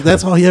 Like,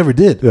 that's all he ever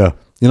did. Yeah.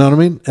 You know what I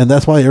mean? And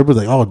that's why everybody's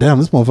like, oh, damn,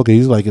 this motherfucker,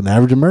 he's like an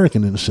average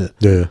American and shit.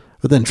 Yeah.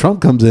 But then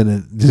Trump comes in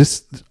and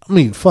just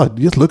look at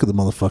the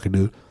motherfucker,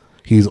 dude.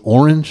 He's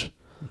orange.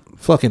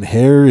 Fucking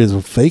hair is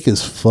fake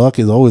as fuck.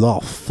 He's always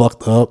all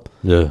fucked up.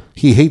 Yeah.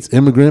 He hates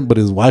immigrant, but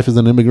his wife is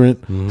an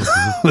immigrant.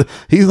 Mm-hmm.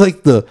 He's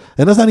like and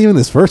that's not even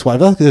his first wife.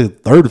 That's like his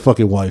third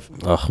fucking wife.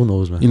 Who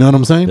knows, man? You know what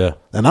I'm saying? Yeah.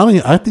 And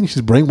I think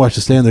she's brainwashed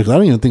to stand there because I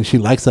don't even think she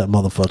likes that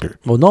motherfucker.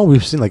 Well, no,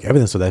 we've seen like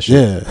evidence of that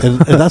shit. Yeah. And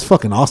that's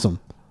fucking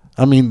awesome.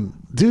 I mean,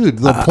 dude,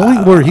 the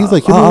point where he's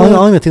like, I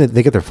don't even think that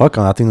they get their fuck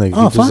on. I think like,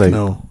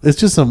 no, it's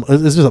just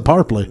a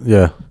power play.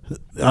 Yeah,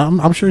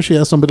 I'm sure she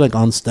has somebody like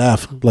on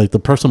staff, like the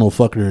personal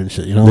fucker and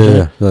shit. You know?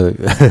 Yeah,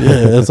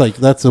 yeah. It's like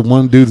that's the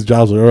one dude's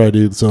job. Like, all right,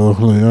 dude. So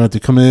you have to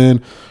come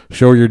in,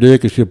 show her your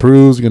dick. If she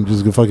approves, you can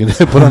just go fucking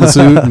put on a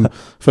suit and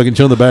fucking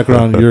chill in the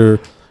background. You're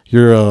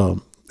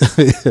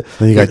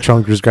Then you got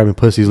Trump just grabbing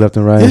pussies left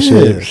and right.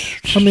 Yeah. And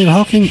shit. I mean,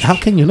 how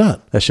can you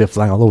not? That shit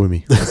flying all over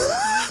me.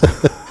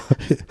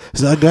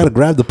 So I gotta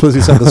grab the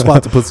pussy so I can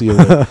spot the pussy away.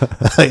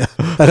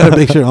 I gotta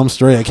make sure I'm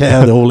straight. I can't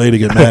have the old lady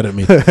get mad at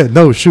me.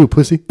 No, shoot,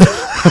 pussy.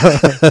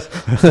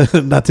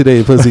 Not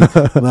today, pussy.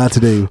 Not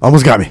today.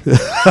 Almost got me.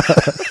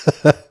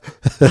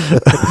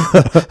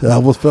 I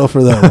almost fell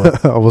for that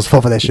one. I almost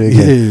fell for that shit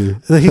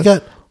again. Yeah.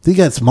 He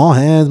got small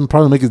hands and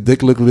probably make his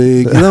dick look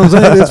big. You know what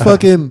I'm saying? It's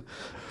fucking.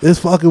 It's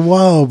fucking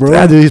wild, bro.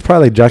 Yeah, dude, he's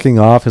probably like jacking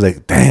off. He's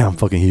like, damn, I'm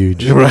fucking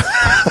huge. Right.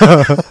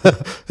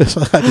 It's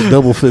like I can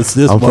double fist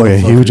this. I'm fucking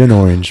huge and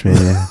orange,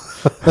 man.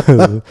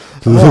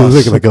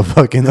 Looking like a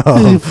fucking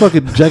you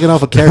fucking jacking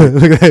off a carrot.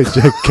 Look at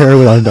that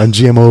carrot on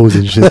GMOs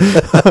and shit.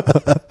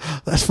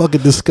 That's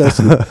fucking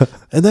disgusting.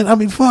 And then I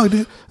mean, fuck,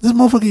 dude, this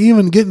motherfucker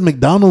even getting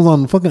McDonald's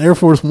on fucking Air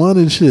Force One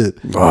and shit.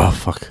 Oh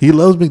fuck, he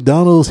loves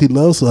McDonald's. He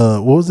loves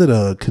what was it?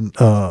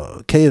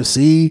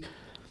 KFC.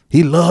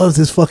 He loves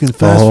his fucking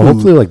fast food.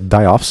 Hopefully, like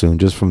die off soon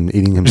just from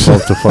eating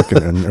himself to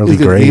fucking an early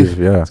grave.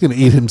 He's gonna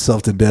eat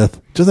himself to death,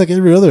 just like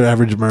every other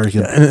average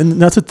American. And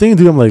that's the thing,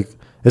 dude. I'm like,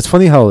 it's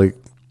funny how like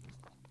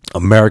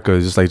America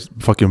is just like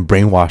fucking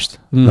brainwashed.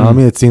 You know what I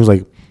mean? It seems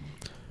like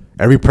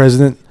every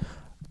president,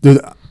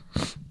 dude.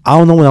 I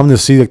don't know when I'm gonna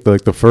see like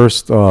the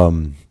first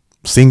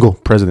single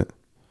president.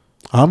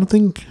 I don't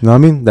think. You know what I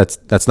mean?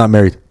 That's not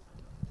married.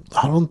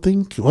 I don't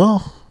think.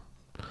 Well,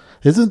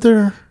 isn't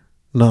there?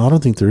 No, I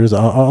don't think there is.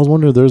 I was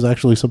wondering if there's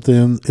actually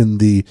something in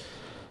the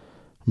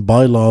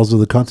bylaws of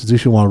the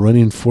Constitution while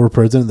running for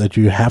president that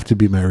you have to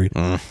be married.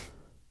 I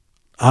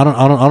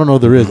don't know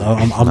if there is.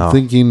 I'm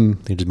thinking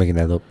you're just making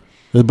that up.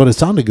 But it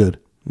sounded good.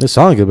 It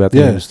sounded good, but I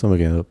think you're still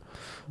making it up.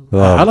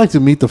 I'd like to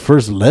meet the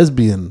first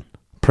lesbian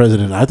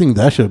president. I think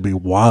that should be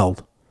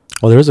wild.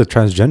 Well, there was a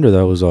transgender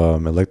that was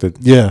elected.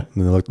 Yeah,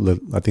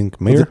 I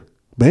think mayor.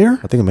 Mayor?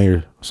 I think a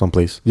mayor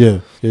someplace. Yeah.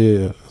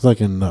 It's like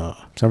in San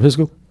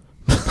Francisco.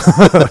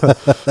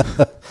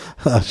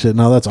 Oh, shit,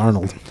 no, that's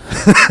Arnold.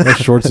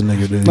 That's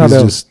Schwarzenegger, dude.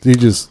 He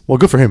just. Well,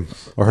 good for him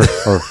or her,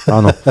 or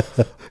I don't know.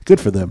 Good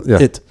for them.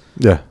 Yeah.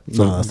 Yeah.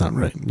 No, that's not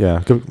right.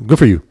 Yeah. Good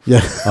for you.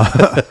 Yeah.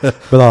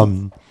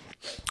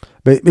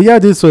 But yeah,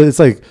 dude. So it's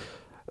like,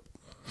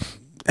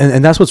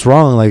 and that's what's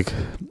wrong. Like,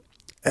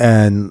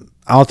 and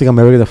I don't think I'm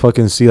ever gonna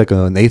fucking see like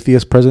an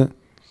atheist president.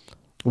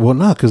 Well,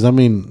 not because I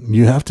mean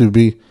you have to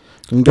be.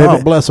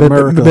 God bless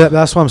America. But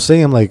that's what I'm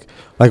saying. I'm like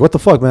what the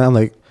fuck, man? I'm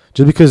like,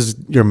 just because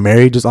you're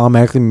married just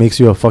automatically makes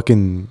you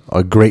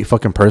a great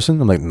fucking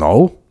person. I'm like,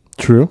 no.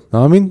 True. Know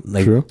what I mean?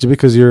 Like, true. Just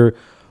because you're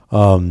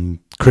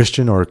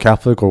Christian or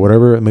Catholic or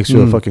whatever, it makes you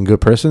a fucking good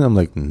person. I'm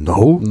like,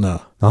 no.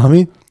 Know what I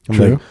mean? I'm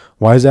true. Like,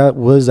 why is that?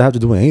 What does that have to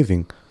do with anything?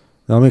 You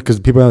know what I mean? Because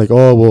people are like,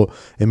 oh, well,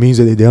 it means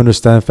that they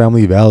understand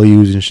family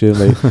values and shit.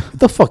 Like, get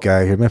the fuck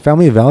out of here, man.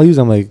 Family values?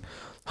 I'm like,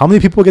 how many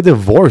people get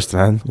divorced,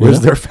 man? Where's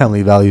their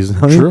family values? You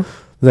know what I mean?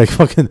 Like,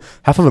 fucking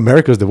half of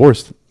America is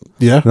divorced.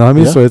 Yeah. You know what I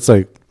mean? So it's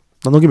like,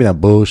 don't give me that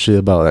bullshit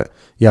about that.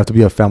 You have to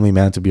be a family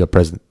man to be a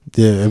president.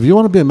 Yeah, if you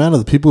want to be a man of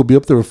the people, be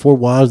up there with 4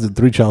 wives and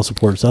 3 child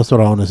supports. That's what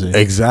I want to see.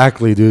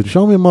 Exactly, dude.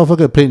 Show me a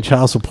motherfucker paying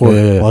child support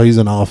while he's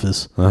in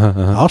office.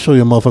 I'll show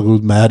you a motherfucker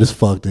who's mad as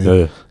fuck,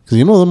 dude. Because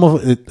you know,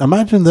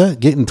 imagine that,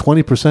 getting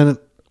 20%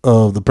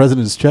 of the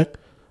president's check.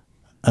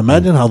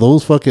 Imagine how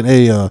those fucking,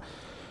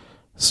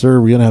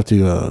 sir, we're going to have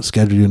to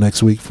schedule you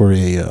next week for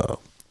because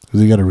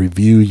you got to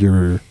review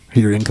your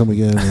income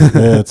again.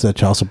 It's that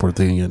child support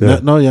thing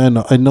again.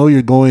 I know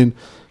you're going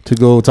to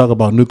go talk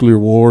about nuclear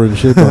war and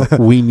shit, but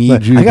we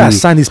need you. I gotta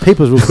sign these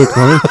papers real quick,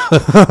 man.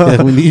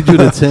 We need you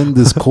to attend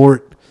this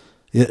court.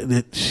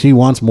 She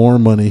wants more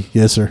money.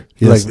 Yes, sir.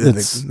 Yes,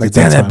 like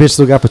damn, that bitch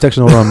still got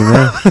protection order on me,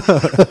 man.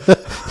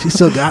 She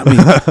still got me.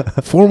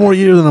 4 more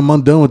years and I'm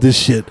undone with this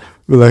shit.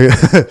 Like,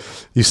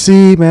 you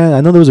see, man,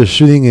 I know there was a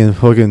shooting in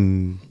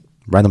fucking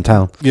random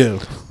town. Yeah.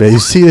 But you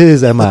see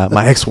this, that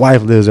my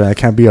ex-wife lives there and I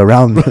can't be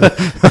around.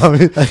 I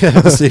mean, I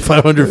have to stay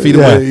 500 feet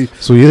away.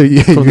 So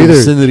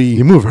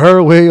you move her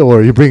away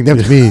or you bring them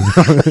to me.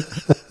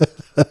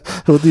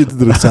 What do you do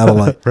to the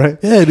satellite? Right?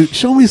 Yeah, dude.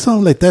 Show me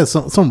something like that.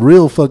 Some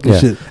real fucking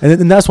shit.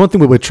 And that's one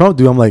thing with Trump,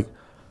 dude. I'm like,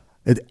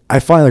 I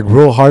find like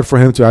real hard for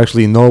him to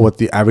actually know what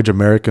the average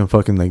American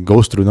fucking like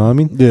goes through. You know what I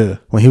mean? Yeah.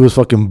 When he was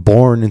fucking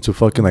born into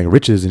fucking like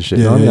riches and shit.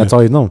 You know what I mean? That's all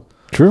he's known.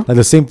 True. Like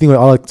the same thing with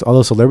all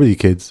the celebrity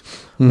kids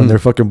when they're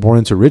fucking born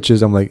into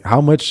riches. I'm like,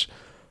 how much,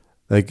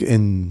 like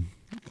in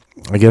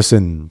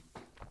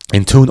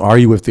tune are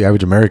you with the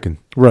average American?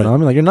 Right. You know what I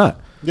mean, like you're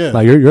not. Yeah.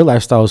 Like your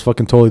lifestyle is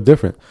fucking totally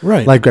different.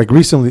 Right. Like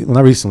recently, well,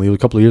 not recently, a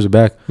couple of years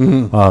back.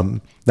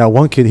 That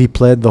one kid, he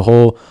pled the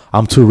whole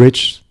 "I'm too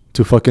rich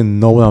to fucking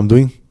know what I'm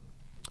doing."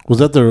 Was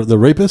that the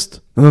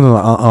rapist?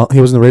 No. He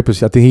wasn't a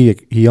rapist. I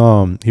think he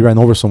ran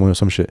over someone or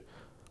some shit.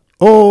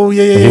 Oh,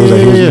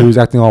 yeah. He was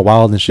acting all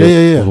wild and shit.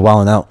 Yeah. He was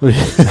wilding out.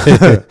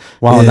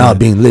 Wilding out,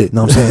 being lit. You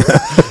know what I'm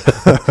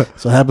saying?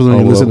 So it happens when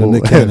you listen to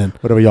Nick Cannon.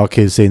 Whatever y'all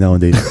kids say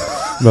nowadays.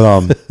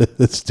 But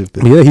that's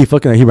stupid. Yeah,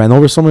 he ran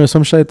over someone or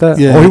some shit like that.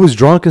 Yeah. Or he was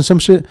drunk and some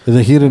shit. And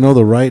then he didn't know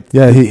the right.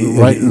 Yeah,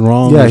 right and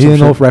wrong. Yeah, he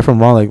didn't know right from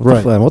wrong. Like,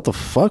 what the right.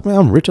 fuck, man?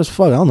 I'm rich as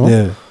fuck. I don't know.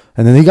 Yeah.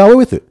 And then he got away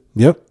with it.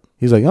 Yep.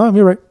 He's like, oh,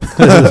 you're right.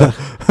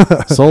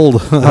 Sold.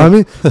 You know what I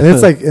mean? And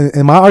it's like,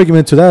 and my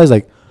argument to that is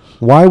like,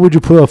 why would you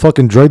put a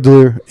fucking drug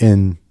dealer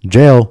in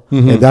jail?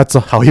 And that's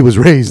how he was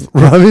raised.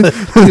 You know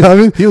what I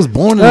mean? He was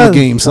born in the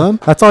game, son.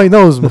 That's all he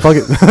knows. Fuck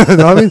it. You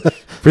know what I mean?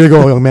 Free to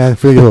go, young man.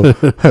 Free to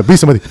go. Be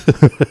somebody.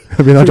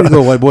 Be an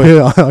go, white boy.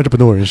 Yeah,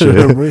 entrepreneur and shit.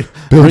 Bring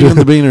in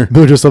the beaner.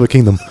 Build yourself a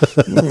kingdom.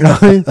 You know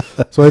what I mean?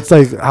 So it's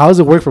like, how does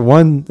it work for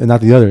one and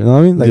not the other? You know what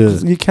I mean? Like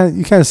you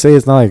can't say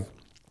it's not like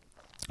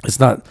it's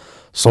not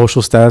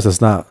social status.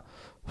 It's not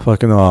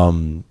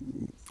fucking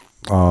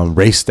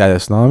race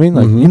status. Know what I mean?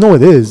 Like you know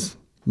it is.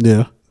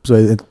 Yeah. So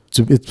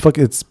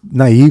it's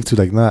naive to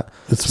like not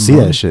see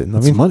money. that shit.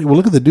 It's money. Well,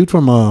 look at the dude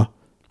from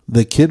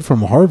the kid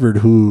from Harvard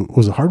who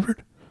was it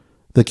Harvard?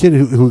 The kid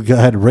who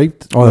had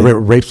raped. Oh,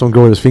 raped some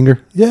girl with his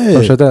finger. Yeah.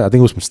 Or shit like that. I think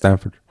it was from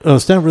Stanford.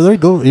 Stanford. There you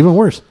go. Even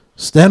worse.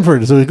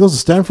 Stanford. So he goes to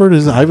Stanford.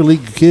 He's an Ivy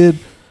League kid.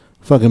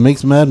 Fucking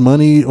makes mad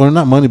money, or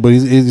not money, but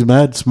he's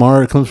mad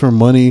smart. Comes from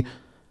money,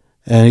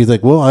 and he's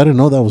like, "Well, I didn't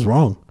know that was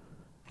wrong."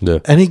 Yeah.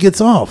 And he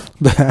gets off.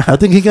 I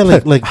think he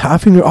got like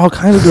half finger all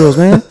kind of girls,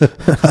 man.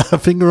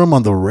 Finger him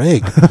on the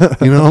reg.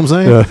 You know what I'm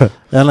saying? Yeah.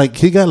 And like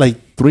he got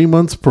like 3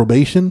 months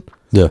probation.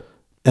 Yeah.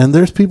 And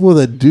there's people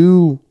that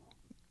do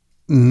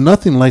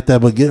nothing like that,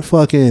 but get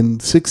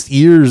fucking 6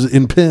 years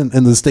in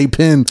the state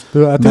pen,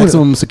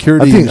 maximum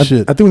security and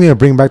shit. I think we need to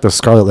bring back the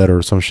Scarlet Letter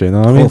or some shit. You know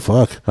what I mean? Oh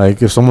fuck!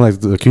 Like if someone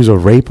like accused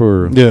of rape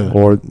or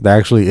that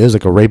actually is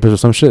like a rapist or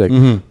some shit,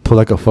 like put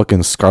like a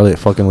fucking scarlet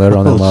fucking letter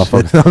on that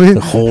motherfucker. You know what I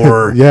mean?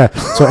 Whore. Yeah.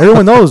 So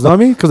everyone knows. You know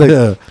what I mean? Because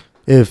like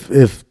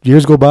if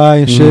years go by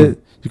and shit.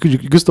 You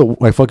could still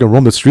like fucking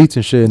roam the streets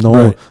and shit, and no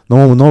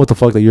one will know what the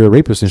fuck that you're a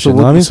rapist and shit.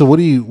 Know what I mean? So what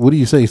do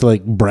you say? It's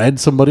like brand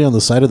somebody on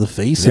the side of the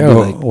face, yeah,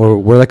 and or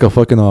wear like a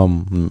fucking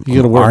you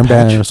gotta wear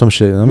armband or some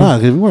shit. You know nah,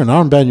 if you wear an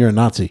armband, you're a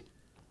Nazi.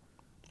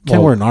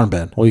 Can't wear an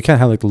armband. Well, you can't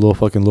have like the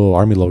little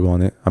army logo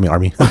on it. I mean,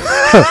 army,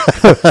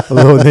 a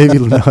little navy.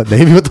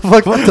 What the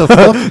fuck? What the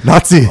fuck?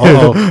 Nazi.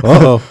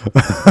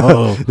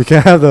 Oh. You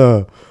can't have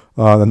the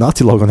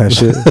Nazi logo on that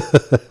shit.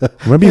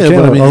 Remember you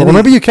can.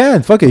 Remember you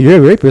can. Fuck it. You're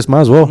a rapist.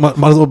 Might as well. Might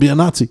as well be a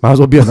Nazi. Might as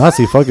well be a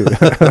Nazi. Fuck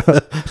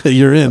it.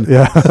 You're in.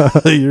 Yeah.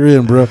 You're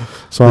in, bro.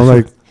 So I'm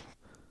like,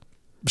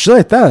 shit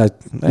like that.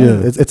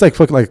 Yeah. It's like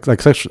fucking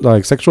like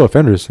sexual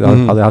offenders.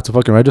 How they have to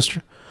fucking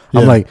register.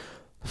 I'm like,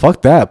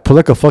 fuck that. Put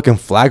like a fucking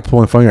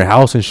flagpole in front of your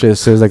house and shit. It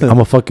says like I'm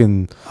a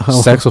fucking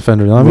sex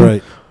offender. You know what I mean?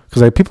 Right.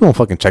 Because like people don't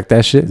fucking check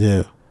that shit.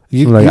 Yeah.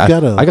 I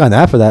got an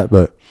app for that,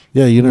 but.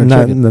 Yeah, you know,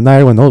 not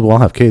everyone knows we'll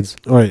have kids.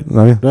 Right. You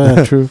know what I mean?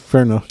 Yeah, true.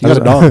 Fair enough. You got a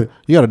dog.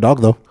 You got a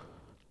dog though,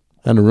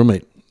 and a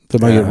roommate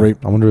that might get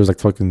raped. I wonder if there's like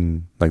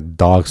fucking like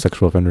dog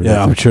sexual offenders.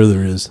 Yeah, I'm sure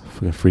there is.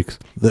 Fucking freaks.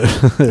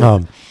 Just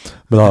a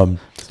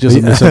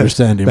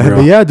misunderstanding, bro.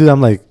 But yeah, dude,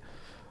 I'm like,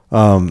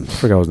 I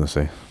forgot what I was gonna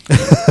say.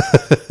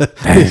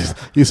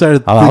 You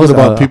started thinking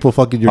about people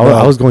fucking your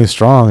dog. I was going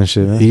strong and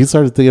shit, man. You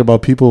started thinking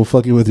about people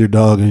fucking with your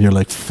dog, and you're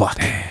like,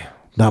 fuck.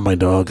 Not my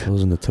dog. It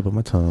was on the tip of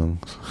my tongue.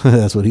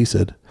 That's what he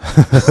said.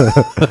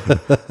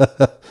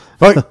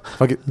 Fuck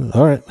it.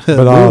 All right.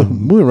 But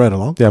moving right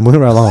along. Yeah,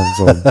 moving right along.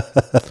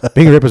 So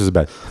being a rapist is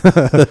bad.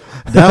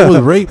 Down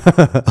with rape.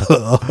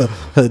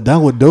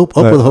 Down with dope.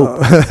 Up with hope.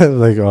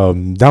 Like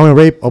down with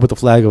rape. Up with the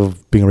flag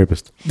of being a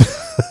rapist.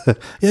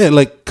 Yeah,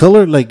 like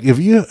color. Like if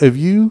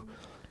you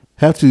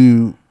have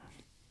to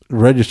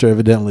register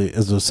evidently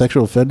as a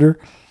sexual offender,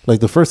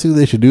 like the first thing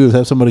they should do is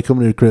have somebody come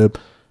to your crib,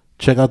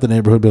 check out the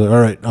neighborhood, be like, all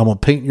right, I'm gonna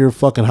paint your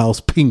fucking house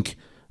pink.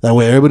 That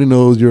way everybody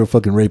knows you're a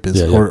fucking rapist.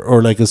 Yeah.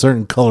 Or like a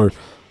certain color.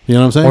 You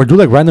know what I'm saying? Or do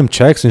like random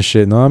checks and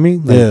shit, know what I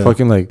mean? Like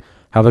fucking like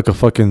have like a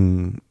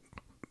fucking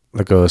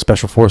like a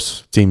special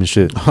force team and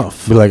shit. Oh,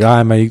 be like,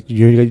 man,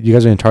 you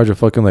guys are in charge of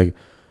fucking like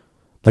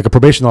a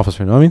probation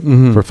officer, you know what I mean?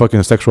 Mm-hmm. For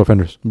fucking sexual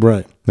offenders.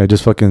 Right. They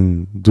just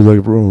fucking do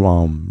like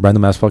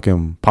random ass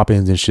fucking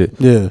pop-ins and shit.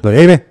 Yeah. Like,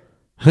 hey man,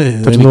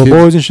 touching little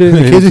boys and shit.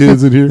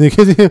 Kids in here.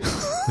 Kids in here.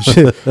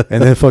 Shit.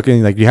 And then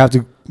fucking like you have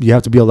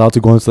to be allowed to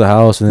go into the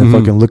house and then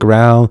fucking look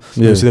around.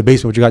 Yeah. See the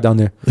basement, what you got down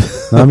there. You know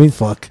what I mean?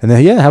 Fuck. And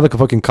then have like a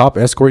fucking cop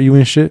escort you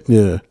and shit.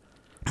 Yeah.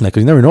 Like,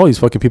 cause you never know, these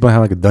fucking people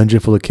have like a dungeon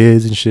full of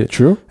kids and shit.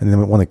 True. And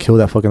then want to kill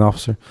that fucking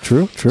officer.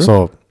 True.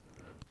 So,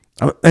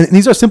 and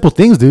these are simple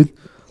things, dude.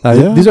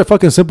 These are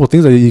fucking simple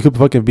things that you could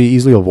fucking be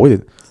easily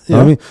avoided. You know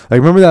what I mean? Like,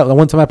 remember that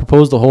one time I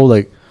proposed the whole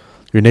like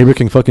your neighbor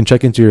can fucking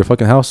check into your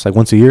fucking house like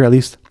once a year at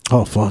least.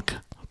 Oh fuck.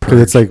 Because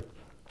it's like,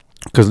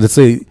 because let's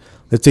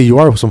say you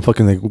are some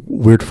fucking like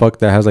weird fuck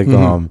that has like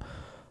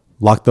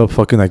locked up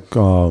fucking like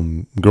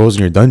girls in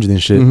your dungeon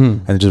and shit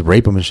and just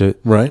rape them and shit.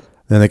 Right.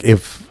 Then like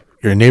if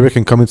your neighbor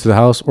can come into the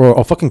house or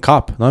a fucking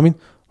cop, you know what I mean?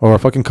 Or a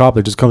fucking cop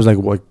that just comes like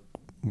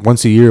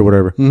once a year or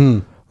whatever.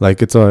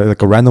 Like it's a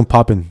random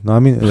popping. You know what I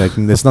mean? Like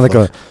it's not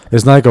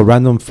like a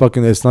random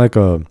fucking. It's not like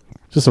a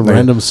just a like,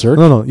 random search.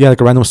 No, yeah,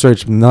 like a random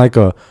search. Not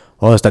like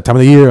it's that time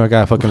of the year. I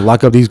gotta fucking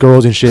lock up these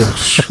girls and shit.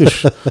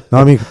 Know what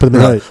I mean? Put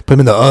them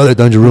in the other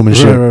dungeon room and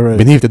shit. Right.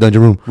 Beneath the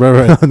dungeon room.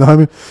 Right. Know what I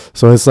mean?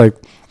 So it's like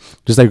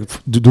just like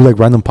do like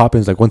random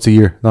pop-ins like once a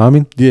year. Know what I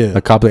mean? Yeah.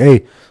 A cop like,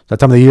 hey, that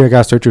time of the year I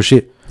gotta search your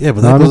shit. Yeah,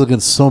 but that goes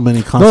against so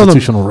many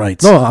constitutional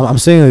rights. No, I'm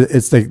saying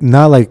it's like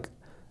not like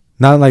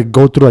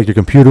go through like your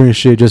computer and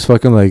shit. Just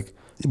fucking like.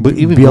 But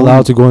even be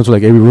allowed to go into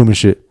like every room and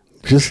shit.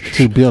 Just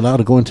to be allowed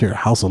to go into your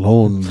house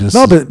alone, just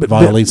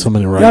violate so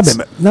many rights.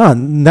 Yeah,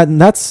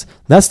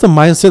 that's the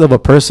mindset of a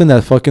person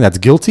that's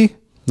guilty.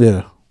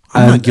 Yeah,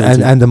 I'm not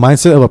guilty. And the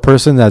mindset of a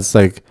person that's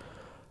like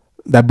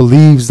that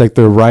believes like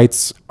their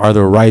rights are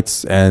their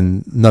rights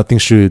and nothing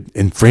should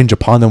infringe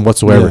upon them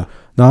whatsoever. Yeah.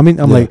 No, I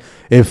mean I'm like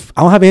if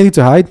I don't have anything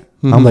to hide,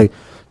 I'm like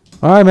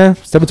all right, man,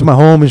 step into my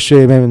home and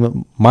shit,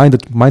 man. Mind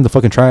the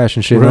fucking trash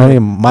and shit. Right. You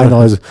know what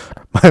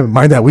I mean?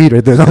 Mind that weed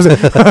right there.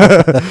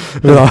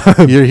 You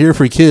know? You're here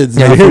for kids,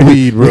 not for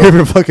weed, bro. You're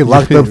here for fucking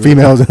locked up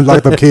females and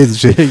locked up kids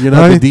and shit. You're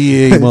not the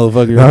DEA,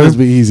 motherfucker. That'll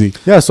be easy.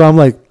 Yeah, so I'm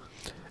like,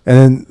 and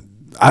then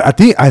I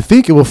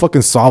think it will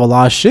fucking solve a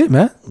lot of shit,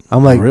 man.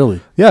 I'm like, really?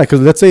 Yeah,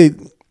 because let's say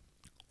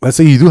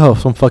you do have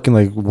some fucking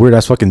like weird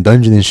ass fucking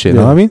dungeon and shit. You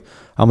know what I mean?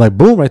 I'm like,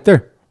 boom, right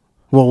there.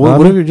 Well,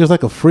 what if you're just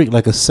like a freak,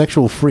 like a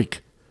sexual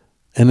freak,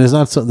 and it's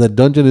not so that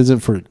dungeon isn't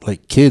for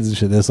like kids and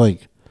shit. It's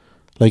like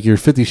your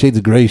 50 Shades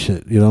of Grey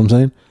shit. You know what I'm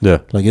saying? Yeah.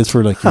 Like it's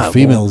for like your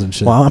females and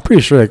shit. Well, I'm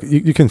pretty sure like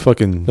you can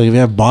fucking like if you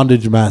have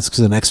bondage masks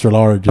and extra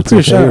large. I'm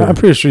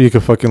pretty sure you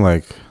could fucking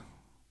like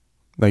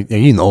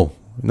you know.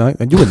 No, you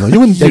wouldn't know. You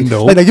wouldn't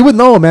know. Like you wouldn't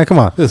know, man. Come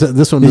on.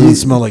 This one doesn't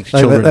smell like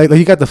children. Like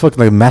you got the fucking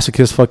like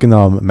masochist fucking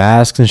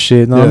masks and shit.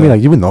 You know what I mean?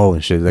 Like you would know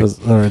and shit. Like,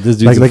 all right, this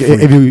dude's like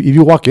if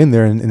you walk in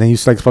there and then you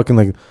see like fucking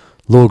like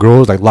little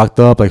girls like locked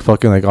up, like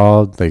fucking like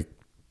all like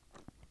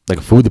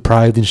food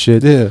deprived and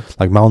shit. Yeah.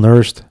 Like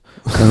malnourished.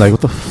 And like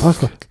what the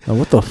fuck? Like,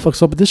 what the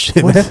fuck's up with this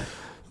shit, man?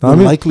 The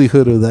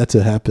likelihood of that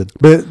to happen.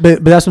 But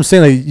that's what I'm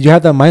saying. Like you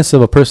have that mindset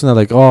of a person that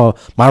like, oh,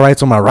 my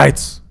rights are my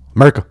rights,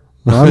 America.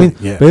 You know what I mean?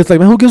 Yeah. But it's like,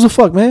 man, who gives a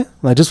fuck, man?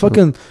 Like, just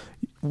fucking,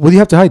 what do you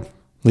have to hide?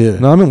 Yeah. You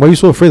know what I mean? What are you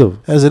so afraid of?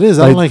 As it is,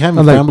 I don't like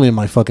having family in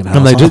my fucking house.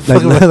 I'm like,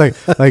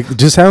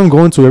 just have them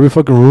go into every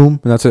fucking room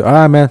and that's it. All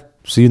right, man.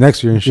 See you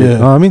next year and shit. Yeah. You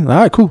know what I mean? All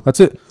right, cool.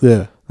 That's it. Yeah. You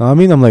know what I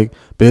mean? I'm like,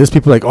 but there's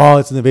people like, oh,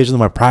 it's an invasion of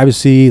my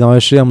privacy and all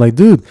that shit. I'm like,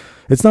 dude,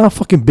 it's not a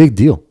fucking big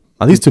deal.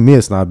 At least to me,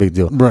 it's not a big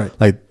deal. Right.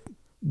 Like,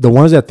 the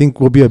ones that think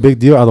will be a big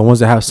deal are the ones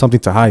that have something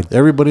to hide.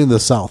 Everybody in the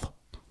South.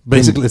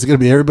 Basically, it's going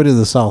to be everybody in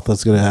the South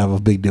that's going to have a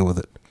big deal with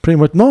it. Pretty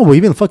much. No, but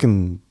even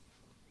fucking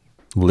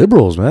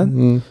liberals,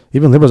 man.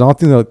 Even liberals. I don't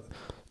think that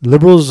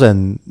liberals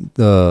and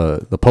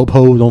the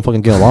po-po don't fucking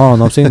get along. You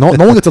know what I'm saying?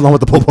 No one gets along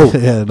with the po-po.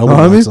 Yeah, no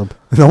one likes them.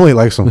 Nobody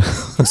likes them.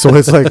 So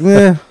it's like,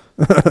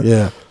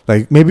 yeah.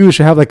 Like, maybe we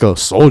should have like a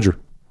soldier.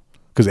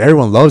 Because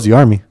everyone loves the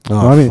army. You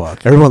know what I mean?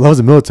 Fuck. Everyone loves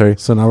the military.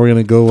 So now we're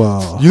going to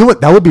go... you know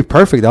what? That would be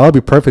perfect. That would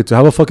be perfect to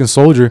have a fucking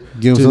soldier.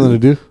 Give him something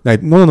to do?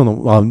 Like,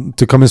 no.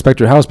 To come inspect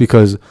your house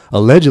because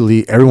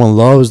allegedly everyone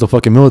loves the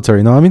fucking military.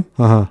 You know what I mean?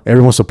 Uh-huh.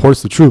 Everyone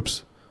supports the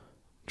troops.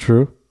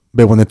 True.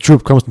 But when the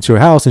troop comes into your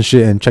house and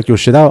shit and check your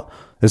shit out,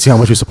 let's see how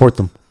much you support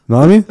them. You know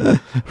what I mean?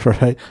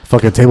 Right.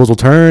 Fucking tables will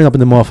turn up in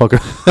the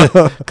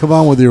motherfucker. Come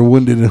on with your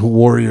wounded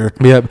warrior.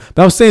 Yeah.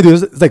 But I was saying,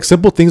 dude, it's like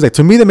simple things. Like,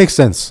 to me, that makes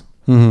sense.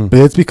 Mm-hmm. But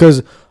it's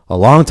because... a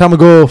long time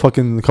ago,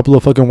 fucking a couple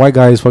of fucking white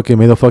guys fucking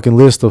made a fucking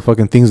list of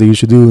fucking things that you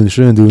should do and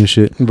shouldn't do and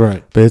shit.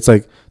 Right. But it's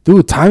like,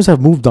 dude, times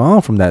have moved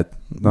on from that.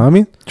 You know what I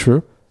mean?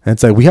 True. And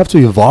it's like, we have to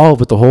evolve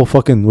with the whole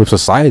fucking, with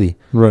society.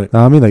 Right. You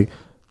know what I mean? Like,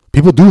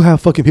 people do have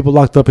fucking people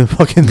locked up in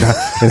fucking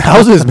in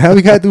houses, man.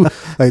 We gotta do,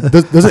 like,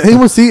 doesn't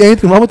anyone see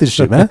anything wrong with this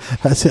shit, man?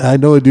 I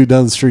know a dude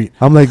down the street.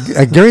 I'm like,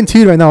 I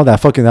guarantee right now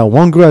that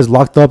one girl has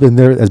locked up in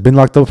there, has been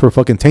locked up for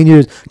fucking 10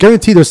 years.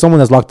 Guaranteed there's someone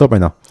that's locked up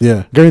right now.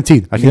 Yeah.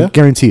 Guaranteed. I can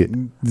guarantee it.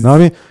 You know what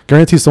I mean?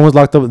 Guaranteed someone's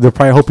locked up. They're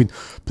probably hoping,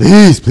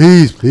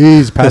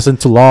 please pass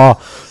into law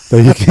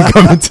that he can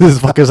come into this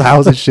fucker's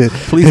house and shit.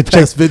 Please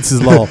pass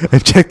Vince's law.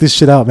 And check this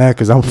shit out, man,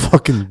 because I'm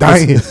fucking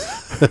dying.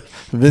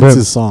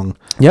 Vince's song.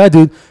 Yeah,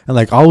 dude. And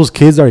like all those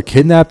kids are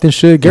kidnapped and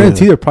shit.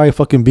 Guaranteed they're probably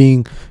fucking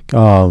being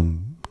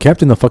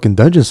kept in a fucking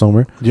dungeon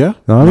somewhere. Yeah. You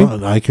know what I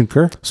mean? I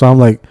concur. So I'm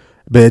like,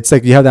 but it's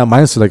like you have that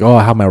mindset like, oh,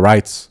 I have my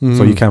rights. Mm-hmm.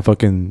 So you can't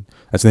fucking,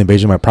 that's an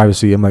invasion of my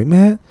privacy. I'm like,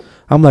 man.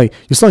 I'm like,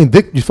 you're selling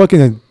dick, you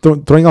fucking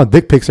throwing out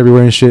dick pics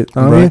everywhere and shit.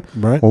 You know what I mean?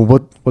 Right.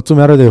 Well, what's the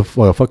matter if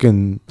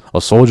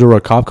a soldier or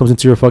a cop comes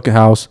into your fucking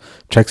house,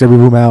 checks every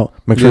room out,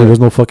 make sure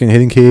there's no fucking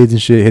hidden kids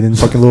and shit, hidden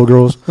fucking little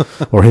girls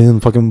or hidden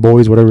fucking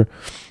boys, whatever.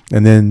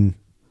 And then,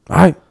 all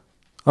right.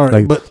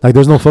 Like, but like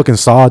there's no fucking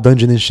Saw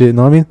dungeon and shit. You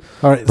know what I mean?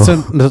 All right.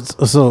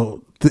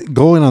 So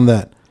going on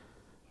that,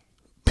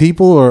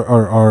 people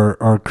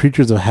are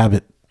creatures of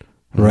habit,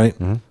 right?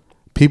 Mm-hmm.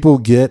 People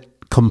get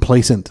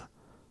complacent.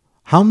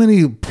 How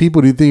many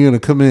people do you think are going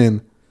to come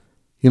in?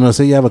 You know,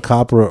 say you have a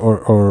cop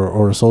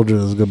or a soldier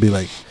that's going to be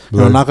like,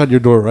 knock on your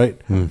door, right?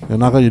 They'll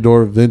knock on your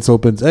door. Vince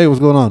opens. Hey, what's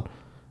going on?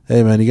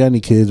 Hey, man, you got any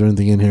kids or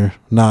anything in here?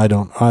 Nah, I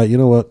don't. All right, you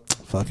know what?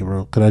 Fuck it,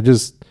 bro. Can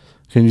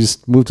you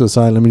just move to the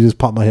side? Let me just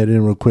pop my head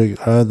in real quick.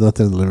 I have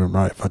nothing in the living room.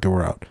 All right, fuck it,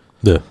 we're out.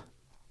 Yeah.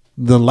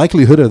 The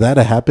likelihood of that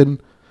to happen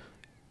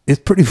is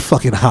pretty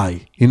fucking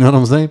high. You know what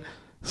I'm saying?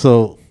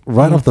 So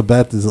right off the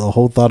bat, there's a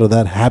whole thought of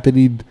that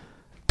happening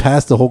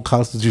past the whole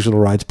constitutional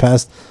rights,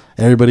 past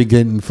everybody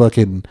getting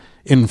fucking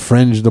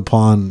infringed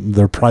upon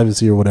their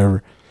privacy or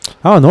whatever.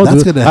 I don't know.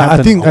 That's going to happen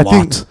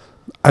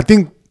I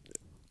think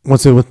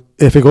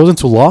if it goes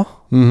into law,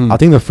 I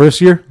think the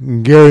first year,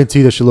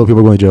 guaranteed that shitload of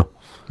people are going to jail.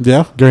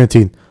 Yeah,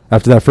 guaranteed.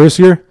 After that first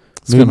year,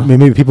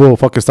 maybe people will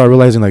fucking start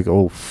realizing like,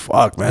 oh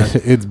fuck, man,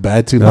 it's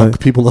bad to lock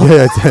people up.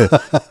 Yeah,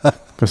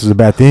 this is a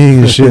bad thing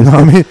and shit. You know what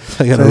I mean?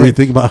 I gotta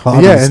rethink about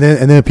hobbies. Yeah,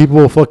 and then people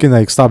will fucking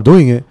like stop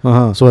doing it.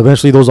 So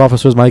eventually those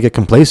officers might get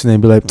complacent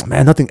and be like,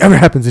 man, nothing ever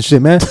happens and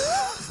shit, man.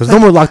 You There's no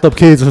more locked up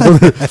kids.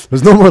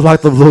 There's no more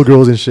locked up little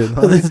girls and shit.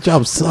 This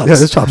job sucks. Yeah,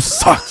 this job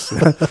sucks.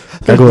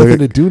 Gotta go nothing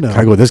to do now.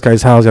 Gotta go to this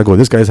guy's house. Gotta go to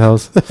this guy's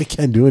house. I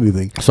can't do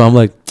anything. So I'm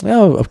like, yeah,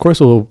 of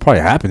course it will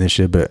probably happen and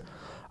shit. But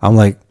I'm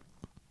like,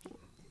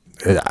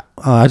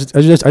 I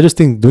just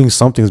think doing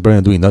something is better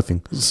than doing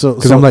nothing. So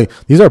because I'm like,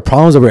 these are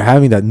problems that we're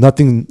having that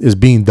nothing is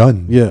being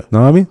done. Yeah,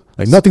 know what I mean?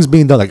 Like nothing's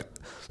being done. Like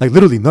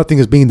literally nothing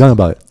is being done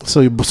about it.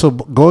 So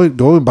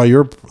going by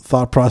your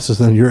thought process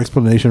and your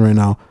explanation right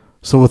now.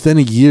 So within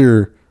a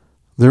year,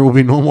 there will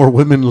be no more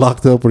women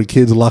locked up or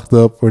kids locked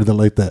up or anything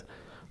like that.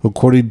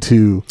 According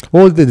to...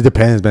 Well, it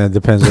depends, man. It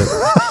depends.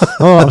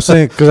 No, I'm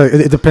saying because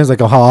it depends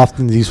like on how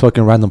often these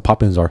fucking random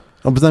pop-ins are.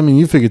 Oh, but I mean,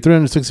 you figure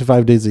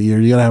 365 days a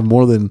year, you gotta have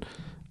more than...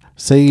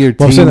 Say your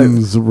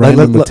team's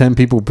random with 10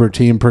 people per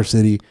team per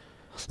city.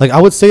 Like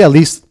I would say at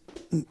least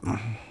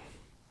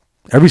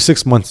every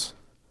 6 months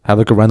have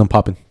like a random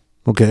pop-in.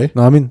 Okay.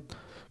 Know what I mean?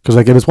 Because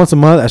like if it's once a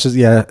month, that's just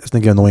it's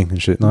gonna get annoying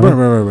and shit. Know what I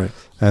mean? Right.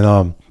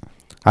 And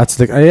that's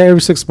like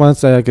every 6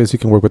 months. I guess you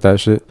can work with that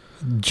shit.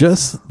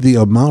 Just the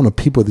amount of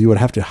people that you would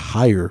have to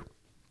hire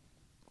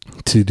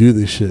to do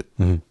this shit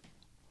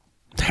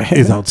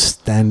is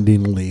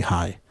outstandingly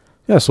high.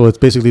 Yeah, so it's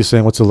basically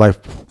saying what's a life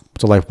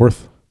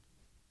worth?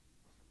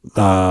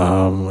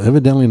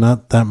 Evidently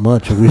not that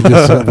much. We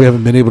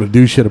haven't been able to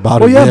do shit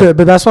about it. Well, yeah,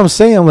 but that's what I'm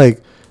saying. I'm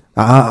like,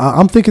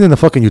 I'm thinking in the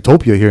fucking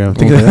utopia here. I'm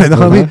thinking, you know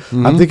what I mean?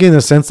 Mm-hmm. I'm thinking in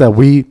the sense that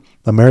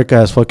America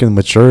has fucking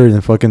matured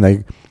and fucking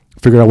like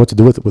figured out what to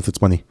do with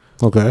its money.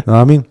 Okay, you know what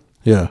I mean?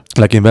 Yeah,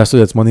 like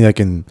invested its money like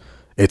in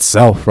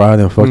itself rather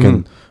than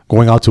fucking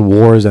going out to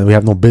wars and we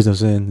have no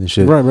business in and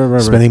shit.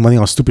 Right. Spending money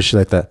on stupid shit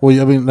like that. Well,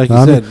 I mean, like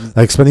you said,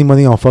 like spending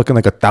money on fucking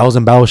like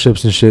 1,000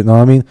 battleships and shit. You know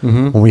what I mean?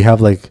 Mm-hmm. When we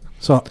have like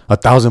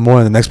 1,000 more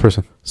than the next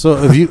person.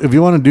 So if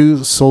you want to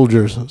do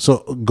soldiers, so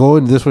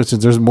going this way,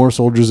 since there's more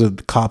soldiers than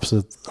cops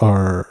that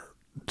are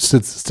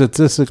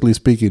statistically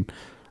speaking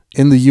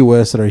in the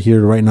U.S. that are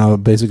here right now,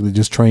 basically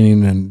just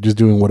training and just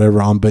doing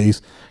whatever on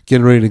base,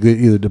 getting ready to get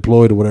either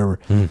deployed or whatever.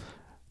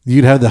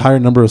 You'd have the higher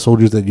number of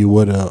soldiers that you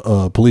would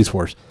a police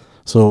force.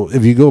 So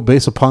if you go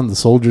based upon the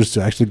soldiers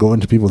to actually go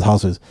into people's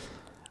houses,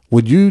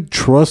 would you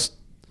trust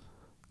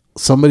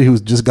somebody who's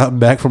just gotten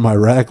back from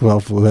Iraq, who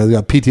has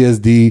got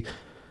PTSD?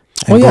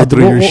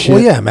 Well,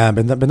 yeah, man.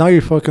 But now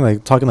you're fucking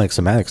like talking like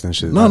semantics and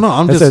shit.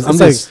 No,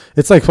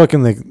 it's like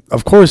fucking like.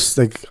 Of course,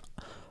 like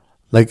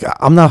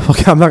I'm not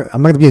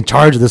gonna be in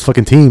charge of this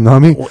fucking team. Know what I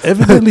mean? Well,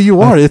 evidently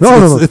you are.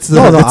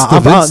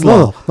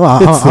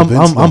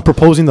 I'm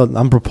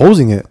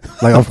proposing it.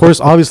 Like, of course,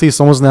 obviously,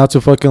 someone's gonna have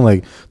to fucking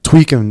like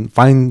tweak and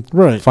fine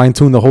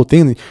tune the whole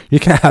thing.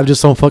 You can't have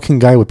just some fucking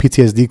guy with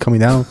PTSD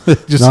coming down.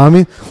 Just, know what I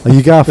mean? Like,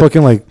 you gotta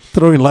fucking like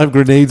throwing live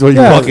grenades while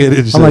you walk in.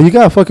 And shit. I'm like, you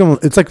gotta fucking.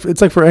 It's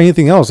like for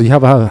anything else. You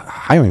have a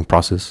hiring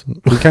process.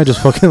 You can't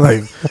just fucking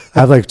like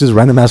have like just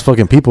random ass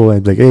fucking people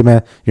and be like, hey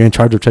man, you're in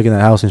charge of checking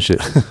that house and shit.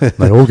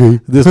 Like, okay.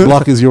 This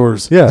block is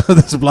yours. Yeah,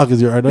 this block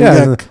is yours.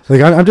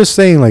 Like I'm just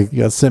saying, like you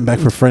got sent back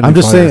for friendly. I'm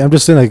just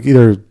saying, like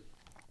either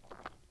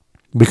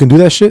we can do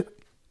that shit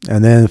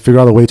and then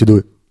figure out a way to do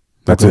it.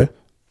 That's it.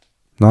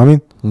 Know what I mean?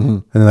 Mm-hmm.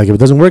 And then like if it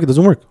doesn't work, it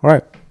doesn't work. All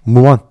right,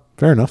 move on.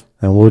 Fair enough.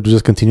 And we'll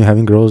just continue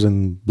having girls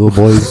and little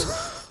boys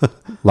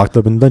locked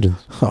up in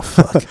dungeons. Oh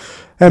fuck.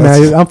 Hey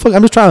man, I'm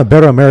just trying to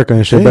better America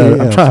and shit.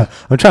 I'm trying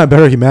to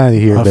better humanity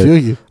here. I feel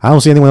you. I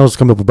don't see anyone else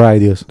coming up with bright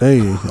ideas. Hey,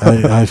 you're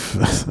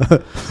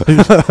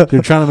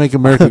trying to make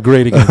America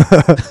great again.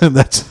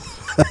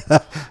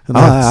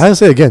 I didn't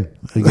say again.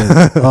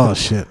 Oh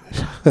shit!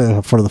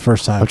 For the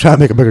first time, I'm trying to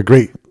make America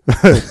great.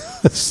 For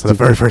the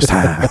very first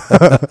time.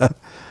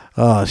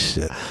 Oh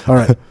shit! All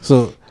right,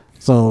 so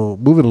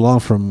moving along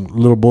from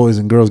little boys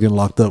and girls getting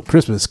locked up,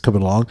 Christmas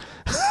coming along.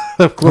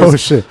 Of course,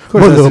 shit. Of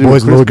course, little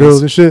boys and little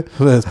girls and shit.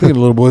 Speaking of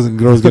little boys and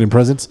girls getting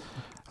presents,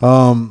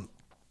 so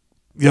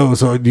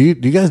do you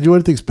guys do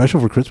anything special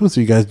for Christmas?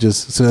 Or you guys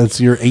just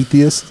since you're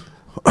atheist?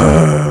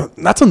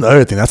 That's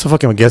another thing. That's a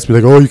fucking guess. Be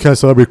like, oh, you can't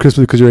celebrate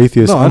Christmas because you're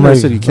atheist. No, I never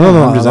said you can't.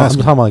 No, I'm just asking.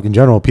 I'm talking about like in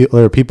general,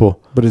 other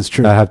people. But it's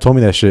true. That have told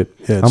me that shit.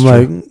 Yeah, I'm true.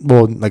 like,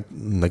 well, like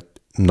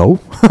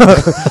no.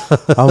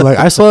 I'm like,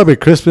 I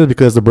celebrate Christmas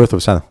because it's the birth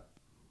of Santa.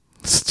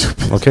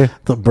 Stupid. Okay.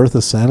 The birth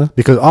of Santa?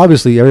 Because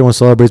obviously everyone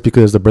celebrates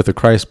because it's the birth of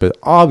Christ, but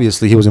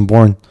obviously he wasn't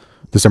born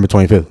December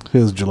 25th. It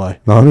was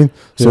July. Know what I mean?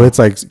 Yeah. So it's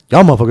like,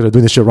 y'all motherfuckers are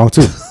doing this shit wrong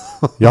too.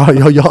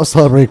 y'all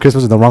celebrating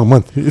Christmas in the wrong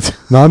month. Know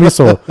what I mean?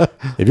 So if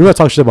you're going to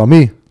talk shit about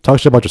me, talk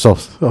shit about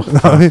yourselves. Know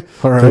what I mean?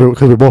 All right.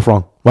 Because we're both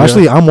wrong. Well,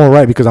 actually, I'm all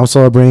right because I'm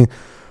celebrating.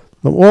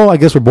 Well, I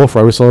guess we're both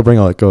right. We're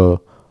celebrating like a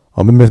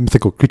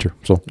mythical creature.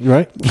 So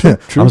right. Yeah.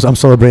 True. I'm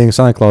celebrating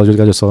Santa Claus. You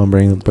guys are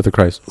celebrating the birth of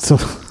Christ.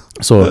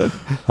 So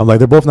I'm like,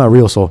 they're both not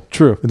real, so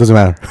true. It doesn't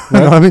matter. Right? You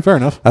know what I mean? Fair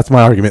enough. That's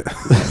my argument.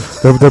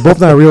 they're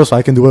both not real, so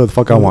I can do whatever the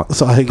fuck I want.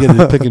 So I get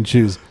to pick and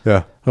choose.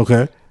 Yeah.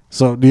 Okay.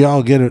 So do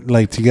y'all get it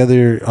like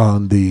together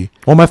on the?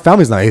 Well, my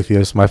family's not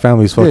atheist. My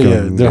family's fucking.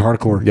 Yeah, they're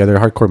hardcore. Yeah, they're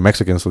hardcore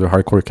Mexicans, so they're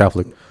hardcore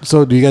Catholic.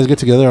 So do you guys get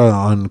together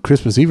on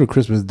Christmas Eve or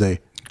Christmas Day?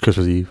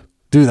 Christmas Eve.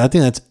 Dude, I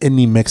think that's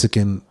any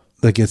Mexican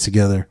that gets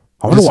together.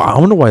 I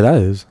wonder why that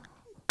is.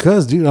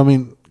 Cause, dude, I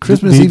mean,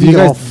 Christmas Eve, you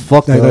guys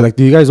fucked up. Like,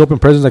 do you guys open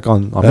presents like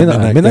on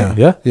midnight?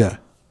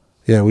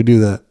 Yeah, we do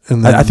that.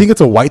 And I think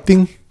it's a white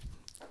thing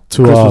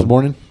to Christmas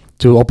morning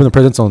to open the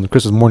presents on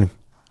Christmas morning.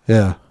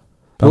 Yeah,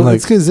 well,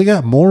 it's because they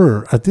got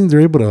more. I think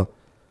they're able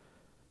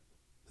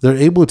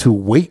to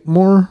wait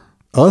more.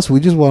 Us, we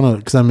just want to,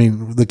 because I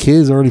mean, the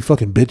kids are already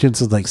fucking bitching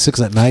since like 6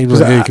 at night.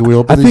 Like, hey, can we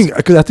open these?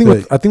 I think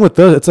with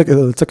us, it's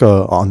like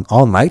a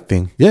all night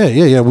thing.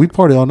 Yeah. We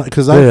party all night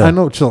because I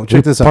know. So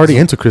check this out. Party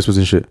into Christmas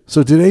and shit.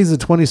 So today's the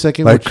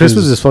 22nd. Like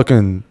Christmas is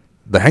fucking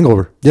the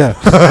Hangover. Yeah,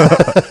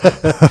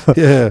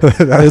 yeah.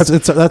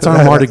 That's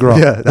our Mardi Gras.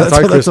 Yeah,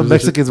 that's a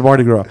Mexican's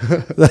Mardi Gras.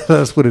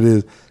 That's what it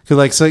is. Because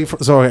like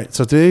so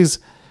today's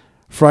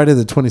Friday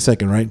the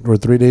 22nd, right? We're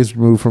 3 days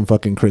removed from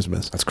fucking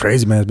Christmas. That's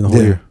crazy, man. It's been the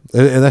whole year.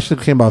 And that shit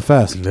came by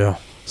fast. Yeah.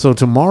 So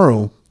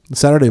tomorrow,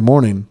 Saturday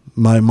morning,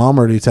 my mom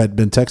already had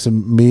been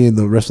texting me and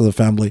the rest of the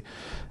family.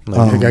 I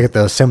gotta get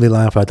the assembly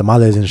line for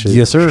tamales and shit.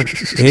 Yes, sir.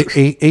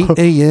 8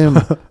 a.m.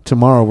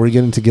 tomorrow, we're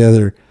getting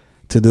together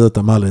to do the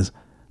tamales.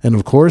 And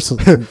of course,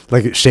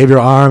 like shave your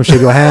arms,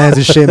 shave your hands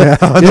and shit, man.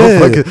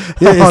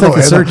 It's like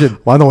a surgeon.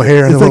 Why no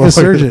hair? It's like a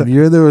surgeon.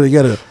 You're in there.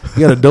 You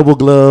got a double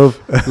glove.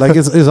 Like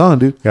it's on,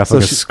 dude. Got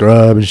fucking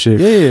scrub and shit.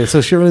 Yeah. So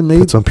Shirley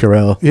made some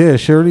Purell. Yeah,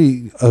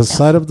 Shirley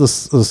side up the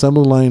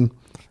assembly line,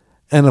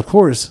 and of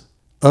course,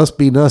 us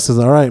being us is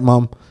all right,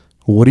 Mom.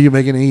 What are you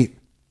making to eat?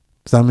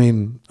 So, I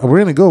mean, we're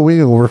gonna go.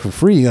 We're gonna work for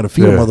free. You got to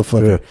feed a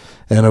motherfucker.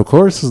 Yeah. And of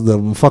course,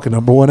 the fucking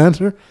number one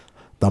answer.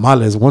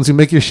 Tamales. Once you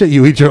make your shit,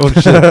 you eat your own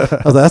shit. I was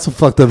like, that's some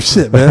fucked up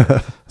shit, man.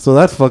 So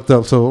that's fucked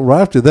up. So right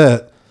after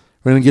that,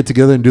 we're gonna get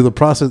together and do the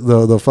process,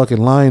 the fucking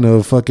line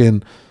of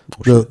fucking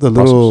the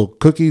little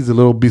cookies, the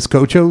little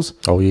bizcochos.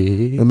 Oh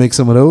yeah. And make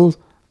some of those.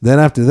 Then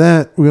after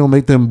that, we're gonna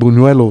make them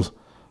buñuelos.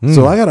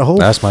 So I got a whole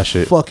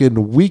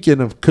fucking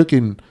weekend of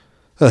cooking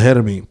ahead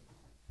of me.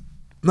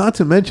 Not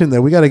to mention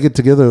that we got to get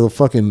together the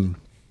fucking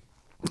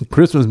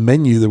Christmas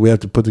menu that we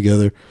have to put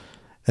together.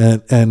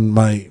 And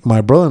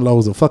my brother-in-law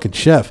was a fucking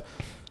chef.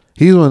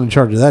 He's the one in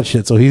charge of that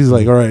shit. So he's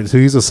like, all right, so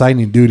he's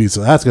assigning duties.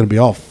 So that's going to be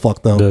all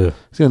fucked up. Yeah.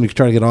 He's going to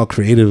try to get all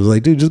creative. It's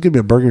like, dude, just give me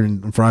a burger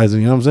and fries.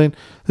 And you know what I'm saying?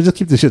 Let's just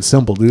keep this shit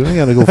simple, dude. I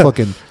got to go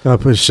fucking.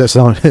 Put shit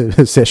on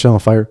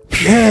fire.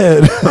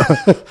 Yeah.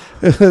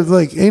 It's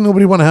like, ain't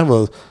nobody want to have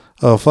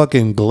a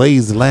fucking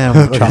glazed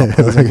lamb chop.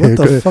 I was like, what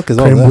the fuck is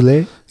all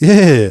that?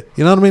 Yeah.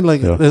 You know what I mean?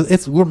 Like,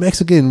 we're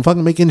Mexican.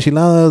 Fucking make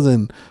enchiladas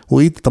and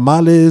we'll eat the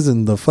tamales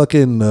and the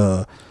fucking.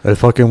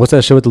 What's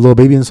that shit with the little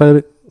baby inside of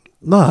it?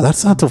 No,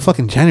 that's not till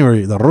fucking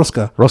January. The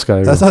rosca.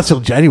 That's not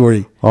till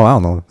January. Oh, I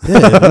don't know.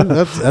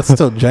 Yeah, that's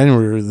till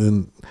January.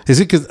 Then is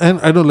it? Because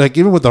I don't like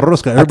even with the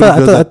rosca. I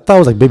thought it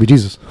was like baby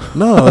Jesus.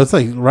 No, it's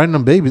like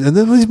random babies. And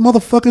then these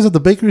motherfuckers at the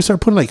bakery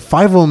start putting like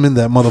 5 of them in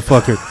that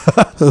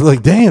motherfucker. So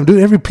like, damn, dude,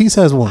 every piece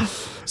has one.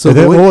 So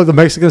the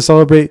Mexicans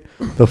celebrate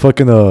the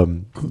fucking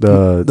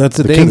that's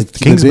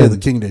the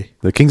King Day.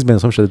 The Kingsman,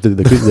 some shit. The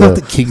Kingsman.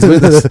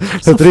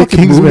 The 3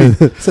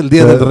 Kingsmen. It's el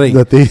Día del Rey.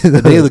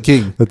 The Day of the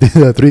King.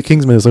 The 3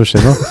 Kingsmen, some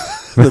shit. No,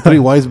 the 3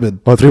 wise men.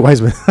 Oh, 3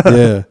 wise men.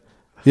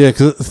 Yeah.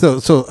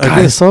 Cause so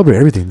I guess celebrate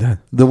everything. Then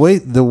the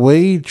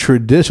way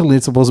traditionally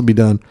it's supposed to be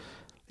done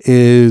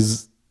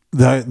is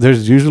that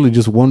there's usually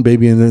just one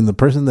baby, and then the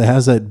person that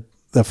has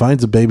that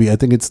finds a baby, I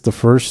think it's the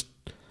first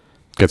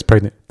gets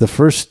pregnant. The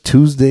first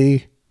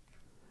Tuesday.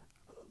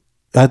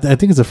 I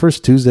think it's the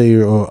first Tuesday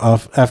or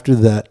after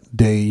that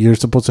day. You're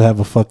supposed to have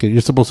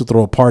you're supposed to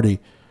throw a party,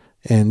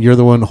 and you're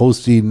the one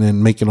hosting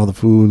and making all the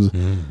foods,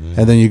 and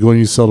then you go and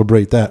you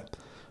celebrate that.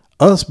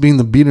 Us being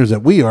the beaners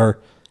that we are,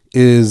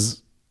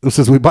 is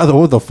since we buy the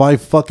one with the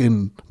 5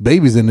 fucking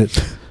babies in it,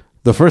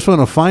 the first one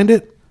to find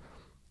it,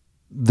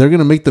 they're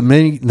gonna make the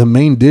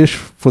main dish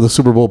for the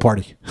Super Bowl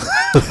party.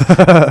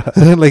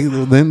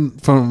 then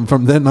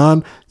from then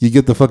on, you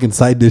get the fucking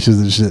side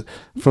dishes and shit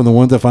from the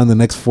ones that find the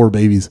next 4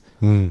 babies.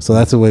 So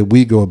that's the way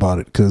we go about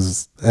it.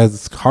 Because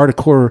as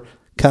hardcore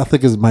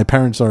Catholic as my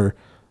parents are,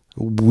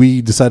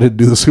 we decided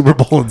to do the Super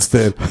Bowl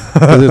instead.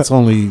 Because it's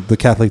only the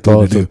Catholic thing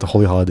to do. The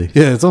holy holiday.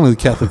 Yeah, it's only the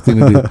Catholic thing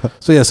to do.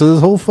 So this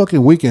whole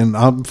fucking weekend,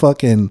 I'm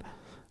fucking.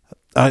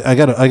 I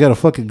gotta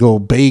fucking go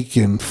bake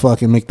and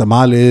fucking make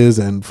tamales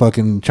and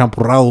fucking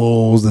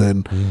champurrados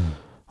and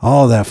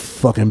all that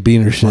fucking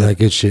beaner shit. All that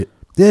good shit.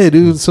 Yeah,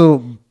 dude.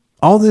 So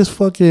all this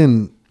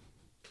fucking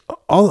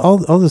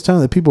all this time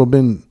that people have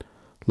been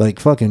like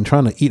fucking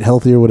trying to eat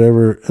healthy or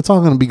whatever, it's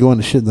all gonna be going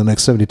to shit in the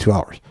next 72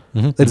 hours.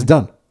 It's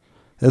done.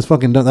 It's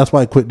fucking done. That's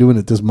why I quit doing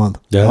it this month.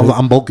 Yeah,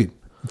 I'm bulking.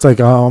 It's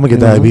like, I'm going to get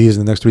diabetes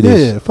in the next 3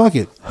 days. Yeah, fuck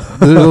it.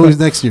 There's always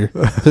next year.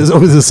 There's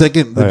always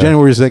the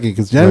January 2nd,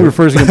 because January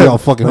 1st is going to be all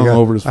fucking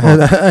hungover as fuck.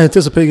 I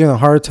anticipate getting a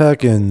heart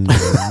attack in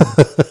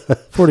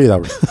 48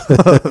 hours.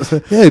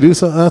 Yeah, dude,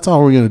 so that's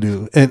all we're going to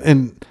do.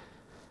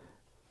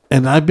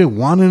 And I've been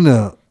wanting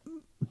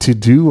to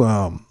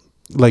do,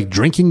 like,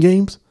 drinking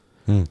games.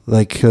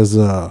 Like, because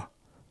my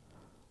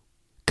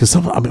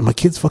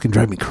kids fucking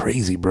drive me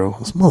crazy, bro.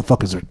 Those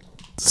motherfuckers are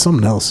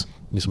something else.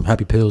 Need some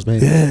happy pills, man.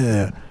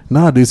 Yeah.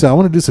 Nah, dude. So I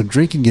want to do some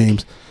drinking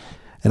games.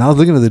 And I was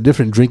looking at the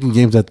different drinking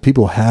games that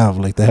people have.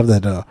 Like they have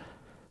that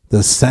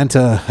the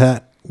Santa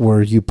hat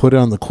where you put it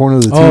on the corner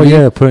of the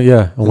TV. Oh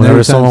yeah.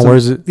 Whenever someone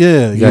wears it,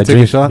 you take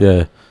a shot.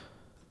 Yeah.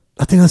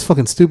 I think that's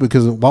fucking stupid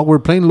because while we're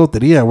playing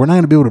Loteria, we're not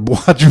gonna be able to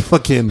watch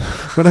fucking.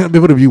 We're not gonna be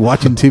able to be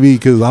watching TV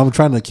because I'm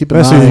trying to keep an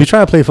eye. You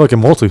try to play fucking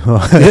multi,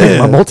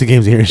 my multi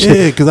games here. And shit.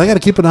 Yeah, because I got to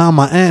keep an eye on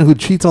my aunt who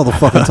cheats all the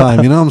fucking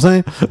time. You know what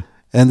I'm saying?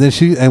 And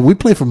then we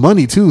play for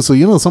money too, so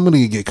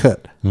somebody can get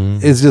cut. Mm-hmm.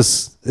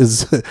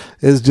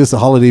 It's just a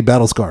holiday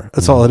battle scar.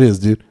 That's all it is,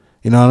 dude.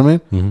 You know what I mean?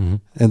 Mm-hmm.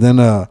 And then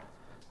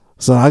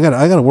so I got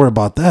to worry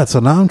about that. So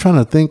now I'm trying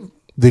to think.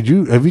 Did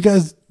you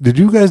guys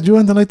do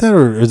anything like that,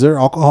 or is there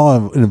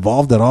alcohol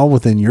involved at all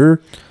within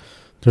your?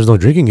 There's no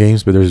drinking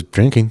games, but there's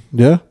drinking.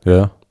 Yeah.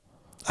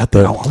 I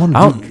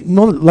don't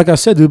know. Like I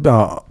said, dude.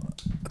 I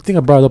think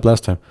I brought it up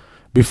last time.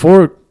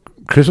 Before,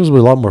 Christmas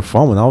was a lot more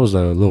fun when I was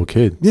a little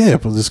kid. Yeah,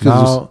 but this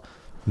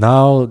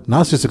now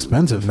it's just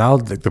expensive. Now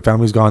like the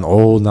family's gone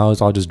old. Now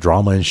it's all just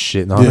drama and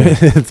shit.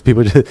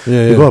 People just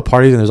you go to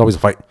parties and there's always a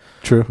fight.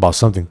 True. About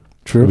something.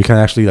 True. We can't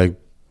actually like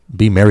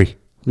be merry.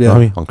 Yeah. You know what I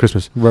mean? On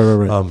Christmas.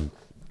 Right.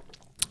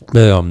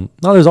 But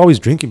now there's always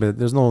drinking, but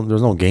there's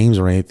no games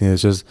or anything.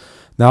 It's just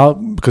now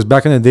because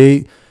back in the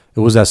day it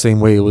was that same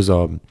way. It was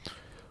we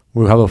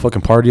would have a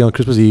fucking party on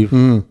Christmas Eve,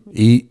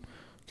 eat,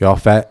 get all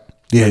fat,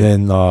 and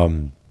then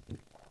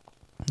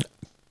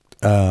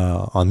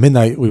on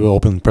midnight we would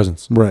open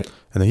presents. Right.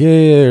 And then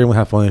everyone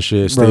have fun and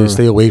shit.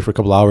 Stay away for a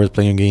couple hours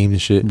playing games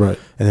and shit. Right.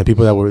 And then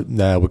people that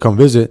would come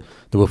visit,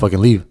 they would fucking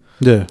leave.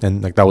 Yeah.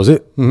 And like that was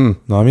it. Mm-hmm.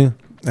 Know what I mean?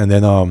 And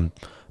then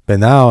but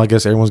now I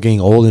guess everyone's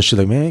getting old and shit.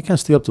 Like, man, you can't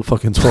stay up till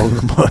fucking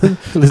 12.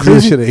 Let's do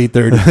this shit at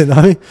 8:30.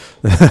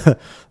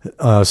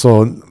 I mean?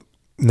 So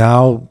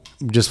now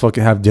just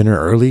fucking have dinner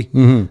early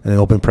and then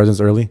open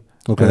presents early.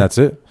 Okay. And that's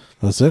it.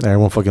 And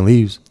everyone fucking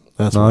leaves.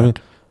 That's what I mean.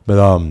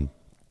 But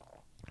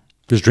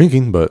there's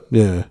drinking, but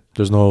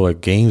there's no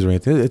like games or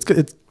anything. It's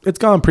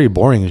gotten pretty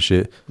boring and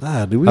shit.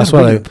 Nah, dude. That's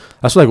why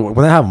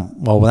when I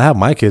have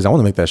my kids, I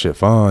want to make that shit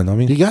fun. I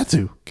mean, you got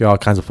to get all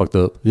kinds of fucked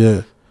up.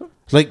 Yeah.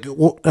 Like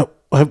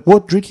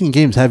what drinking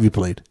games have you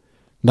played?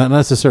 Not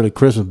necessarily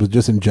Christmas, but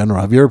just in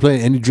general. Have you ever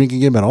played any drinking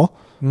game at all?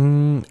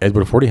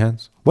 Edward 40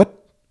 Hands. What?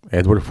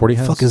 Edward 40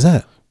 Hands. The fuck is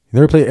that? You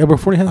never played Edward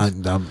 40 Hands? I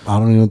don't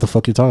even know what the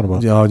fuck you're talking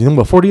about. Do you know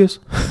what 40 is?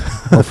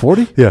 A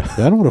 40? Yeah.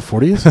 I know what a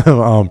 40 is.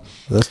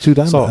 That's 2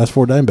 dime. That's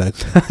 4 dime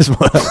bags.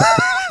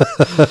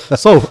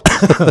 So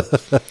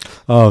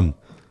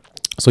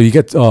you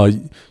get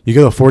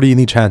a 40 in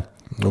each hand.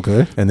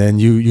 Okay. And then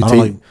you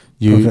take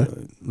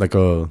like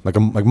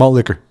malt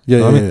liquor.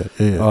 Yeah.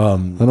 I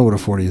know what a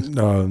 40 is.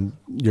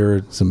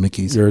 Some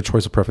Mickeys. Your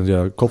choice of preference.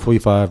 Yeah. Colt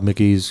 45,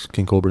 Mickey's,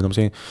 King Cobra. You know what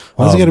I'm saying?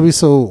 Why does it gotta be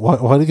so? Why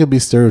do it gotta be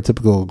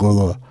stereotypical?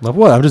 Golo. Like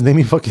what? I'm just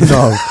naming fucking.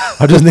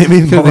 I'm just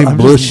naming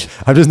Bush.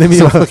 I'm just naming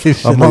malt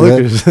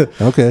liquors.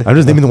 Okay. I'm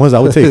just naming the ones I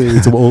would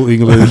take. Some old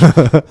English.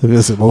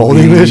 Some old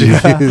English.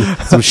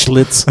 Some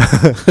Schlitz.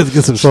 Let's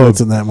get some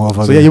Schlitz in that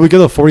motherfucker. So yeah, you would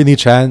get a 40 in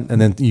each hand,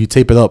 and then you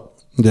tape it up.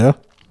 Yeah.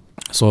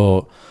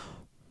 So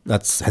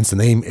that's hence the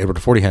name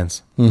Edward 40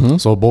 Hands. Mm-hmm.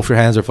 So both your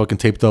hands are fucking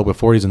taped up with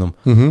 40s in them,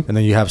 and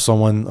then you have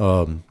someone,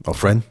 a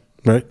friend,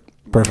 right?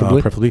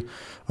 Preferably,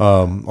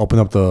 open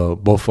up the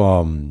both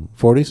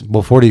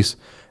 40s,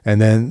 and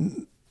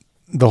then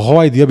the whole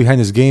idea behind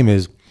this game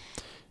is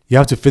you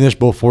have to finish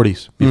both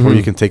 40s before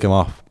you can take them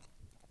off.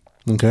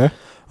 Okay.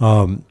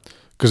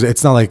 Because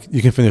it's not like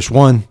you can finish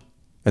one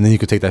and then you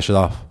can take that shit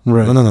off.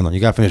 Right. No. You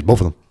gotta finish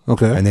both of them.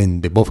 Okay. And then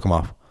they both come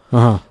off.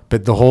 Uh-huh.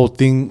 But the whole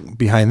thing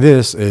behind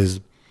this is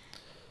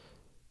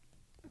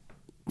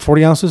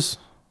 40 ounces.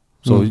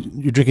 So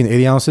you're drinking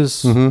 80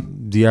 ounces.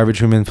 Mm-hmm. The average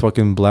human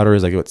fucking bladder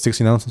is like, what,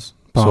 16 ounces?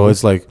 So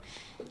it's like,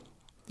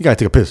 you gotta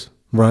take a piss.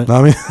 Right.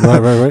 Know what I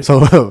mean? Right.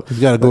 So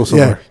you gotta go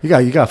somewhere. Yeah,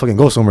 you gotta fucking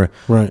go somewhere.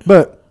 Right.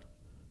 But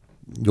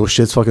your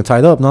shit's fucking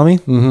tied up, know what I mean?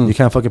 Mm-hmm. You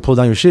can't fucking pull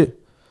down your shit.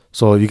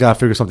 So you gotta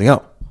figure something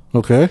out.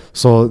 Okay.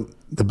 So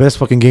the best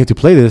fucking game to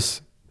play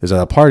this is at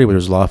a party where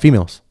there's a lot of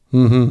females.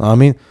 Mm-hmm. Know what I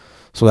mean?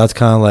 So that's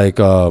kind of like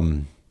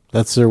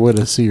that's their way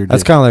to see your dick.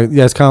 That's kind of like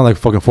it's kind of like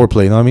fucking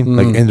foreplay, you know what I mean?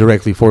 Like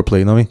indirectly foreplay,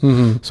 you know what I mean?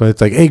 Mm-hmm. So it's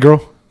like, hey girl,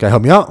 gotta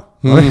help me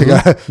out.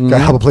 Mm-hmm.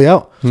 gotta help her play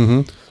out. Mm-hmm.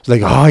 It's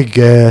like, I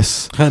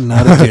guess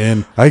not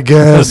again. I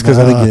guess because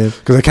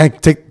I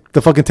can't take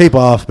the fucking tape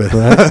off. But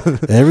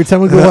every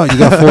time we go out, you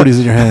got 40s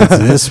in your hands.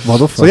 This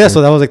motherfucker. So yeah,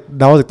 so that was like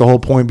the whole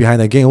point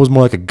behind that game. It was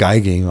more like a guy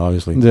game,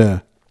 obviously.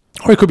 Yeah.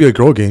 Or it could be a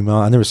girl game.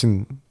 I never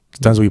seen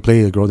times where you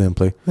play a girl didn't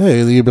play.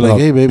 Hey, you'd be like,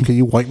 hey babe, can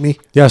you wipe me?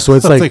 Yeah, so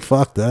it's like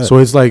fuck that. So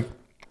it's like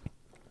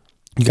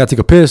you gotta take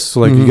a piss.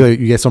 So like you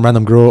get some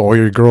random girl or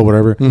your girl,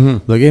 whatever.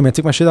 Mm-hmm. Like, hey man,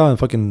 take my shit out and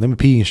fucking let me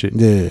pee and shit.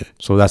 Yeah.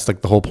 So that's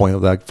like the whole point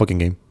of that fucking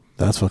game.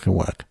 That's fucking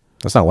whack.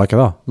 That's not whack at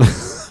all.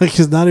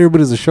 Because not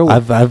everybody's a shower.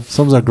 I've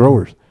some are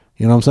growers.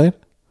 You know what I'm saying?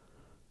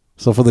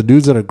 So for the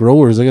dudes that are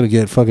growers, they're gonna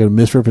get fucking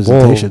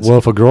misrepresentations. Well,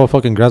 if a girl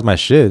fucking grabs my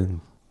shit,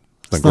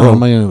 it's not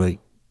girl. Like,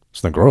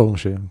 it's not girl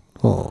shit.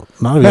 Oh,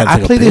 now we Man, gotta I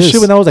take a played this piss.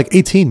 shit when I was like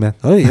 18, man.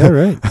 Oh yeah,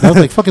 right. That was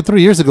like fucking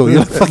 3 years ago.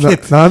 You're fucking.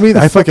 No, I mean,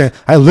 I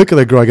look at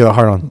the girl, I get a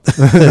hard on.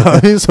 You know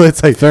what I mean? So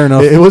it's like Fair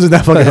enough. It wasn't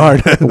that fucking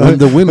hard. When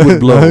the wind would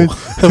blow,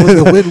 when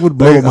the wind would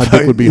blow, my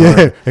dick would be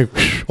hard.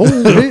 It's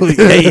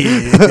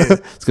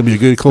gonna be a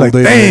good cold Like,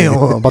 day. damn,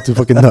 I'm about to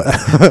fucking nut.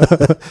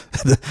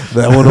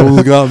 That one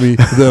almost got me.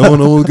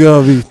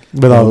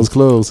 But that was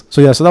close.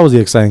 So yeah, so that was the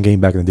exciting game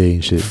back in the day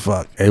and shit.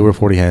 Fuck. Edward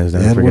 40 hands.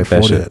 Never Edward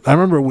forget that 40. shit. I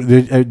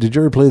remember. Did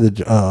you ever play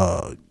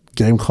the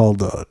game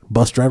called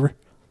Bus Driver?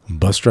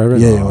 Bus driver?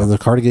 Yeah, No. the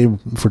card game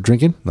for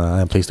drinking. Nah, I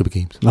don't play stupid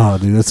games. No,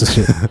 dude, that's the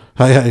shit.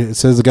 It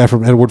says the guy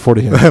from Edward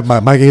 40 Hands.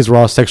 my games were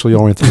all sexually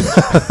oriented.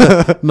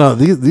 No,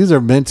 these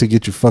are meant to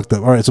get you fucked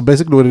up. All right, so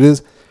basically what it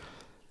is.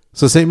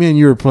 So say me and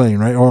you are playing,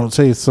 right? Or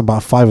say it's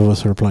about 5 of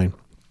us who are playing.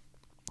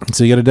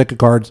 So you get a deck of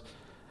cards,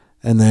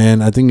 and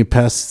then I think you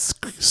pass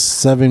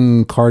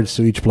 7 cards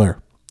to each player,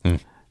 and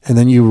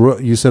then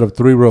you set up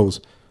 3 rows.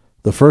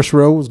 The first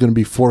row is going to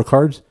be 4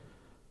 cards.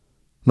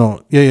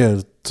 No, yeah.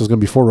 So it's going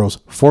to be 4 rows: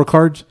 4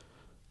 cards,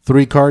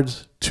 3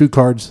 cards, 2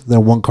 cards,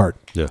 then 1 card.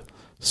 Yeah.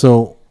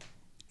 So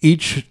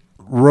each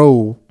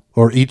row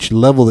or each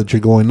level that you're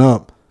going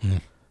up,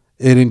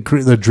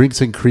 the drinks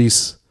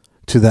increase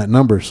to that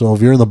number. So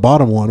if you're in the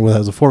bottom one, which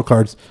has the 4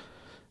 cards,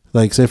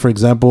 like say for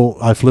example,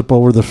 I flip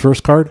over the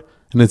first card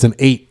and it's an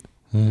 8.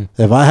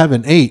 If I have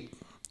an 8,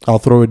 I'll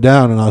throw it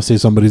down and I'll say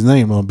somebody's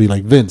name. I'll be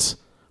like Vince.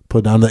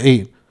 Put down the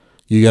 8.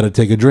 You got to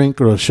take a drink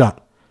or a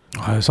shot.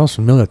 Oh, it sounds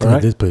familiar. I think I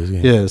did play this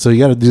game. Yeah, so you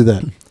got to do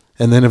that.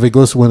 And then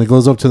when it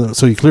goes up to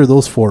so you clear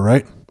those 4,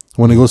 right?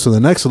 When it goes to the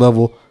next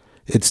level,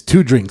 it's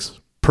 2 drinks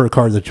per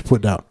card that you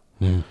put down.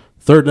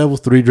 Third level,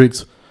 3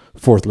 drinks.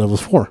 Fourth level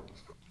is 4.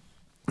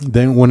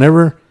 Then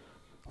whenever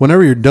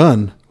you're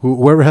done,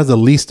 whoever has the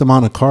least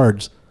amount of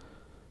cards,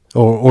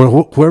 or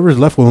whoever is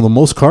left with the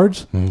most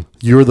cards,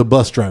 you're the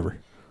bus driver.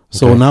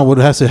 So now what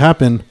has to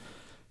happen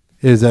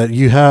is that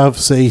you have,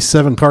 say,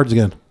 7 cards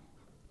again.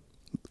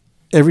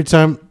 Every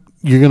time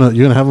you're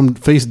gonna have them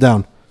face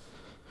down.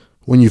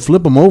 When you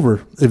flip them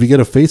over, if you get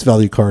a face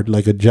value card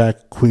like a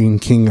Jack, Queen,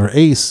 King, or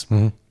Ace,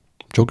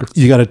 Joker.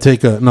 you got to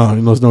take there's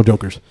no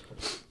jokers.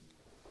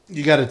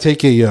 You got to take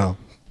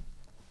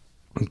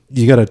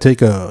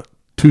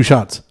 2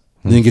 shots,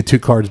 then you get 2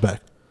 cards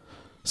back.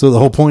 So the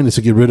whole point is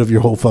to get rid of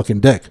your whole fucking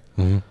deck.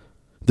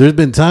 There's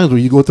been times where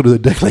you go through the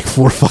deck like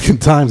 4 fucking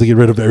times to get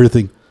rid of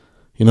everything.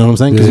 You know what I'm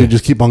saying? Because you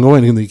just keep on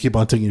going and you keep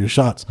on taking your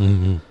shots.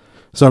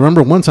 So I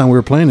remember one time we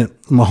were playing it.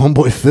 My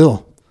homeboy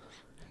Phil,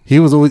 he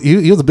was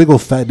a big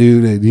old fat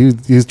dude, and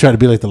he was trying to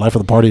be like the life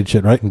of the party and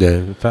shit, right?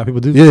 Yeah, fat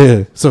people do.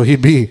 Yeah. So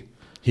he'd be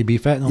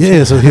fat.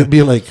 so he'd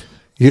be like,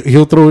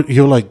 he'll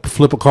like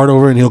flip a card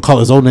over and he'll call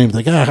his own name,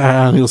 like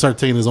and he'll start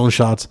taking his own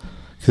shots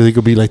because he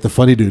could be like the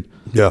funny dude.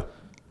 Yeah.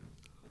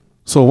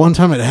 So one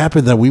time it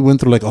happened that we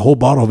went through like a whole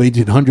bottle of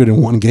 1800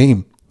 in one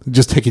game,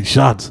 just taking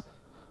shots.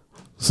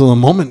 So the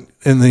moment,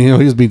 and then he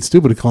was being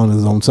stupid, calling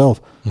his own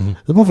self.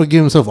 The motherfucker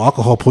gave himself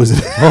alcohol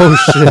poisoning. Oh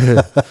shit!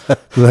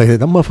 Like that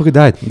motherfucker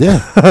died. Yeah,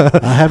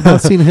 I have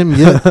not seen him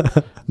yet,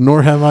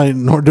 nor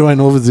do I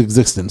know of his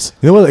existence.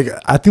 You know what? Like,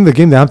 I think the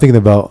game that I'm thinking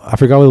about, I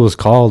forgot what it was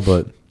called,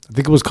 but I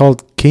think it was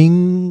called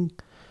King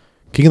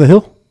of the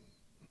Hill.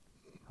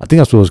 I think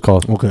that's what it was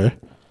called. Okay,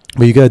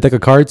 but you get a deck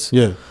of cards.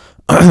 Yeah.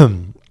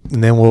 And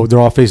then they're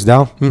all face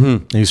down,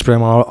 and you spread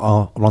them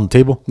all around the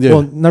table. Yeah.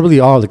 Well, not really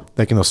all,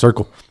 like in a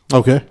circle.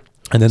 Okay.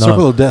 And then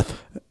Circle of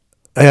Death.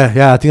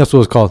 Yeah, I think that's what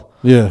it's called.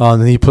 Yeah. And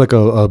then you put like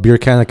a beer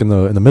can like in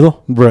the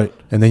middle, Right.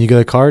 and then you get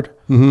a card.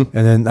 And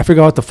then I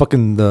forgot what the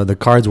fucking the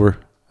cards were.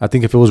 I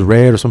think if it was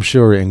red or some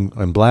shit or in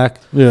black.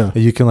 Yeah.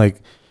 You can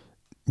like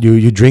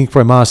you drink for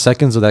a amount of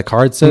seconds of that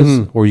card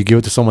says, or you give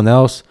it to someone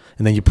else,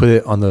 and then you put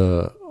it on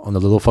the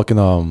little fucking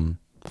what's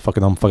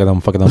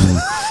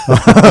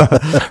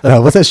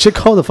that shit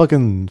called? The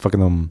fucking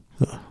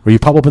where you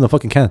pop open the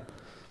fucking can.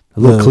 A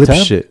little clip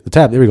tab? shit. The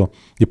tab. There we go.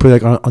 You put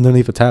it like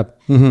underneath a tab.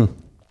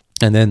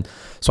 And then,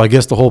 so I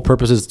guess the whole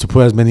purpose is to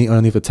put as many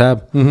underneath a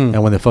tab.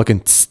 And when it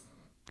fucking,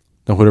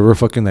 then whatever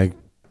fucking like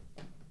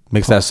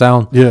makes that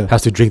sound,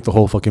 has to drink the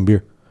whole fucking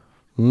beer.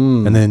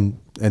 And then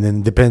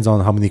it depends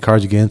on how many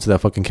cards you get into that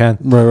fucking can.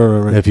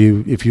 Right. If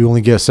you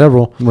only get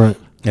several, Right.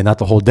 and not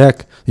the whole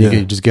deck, you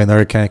can just get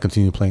another can and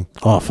continue playing.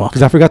 Oh fuck!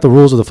 Because I forgot the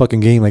rules of the fucking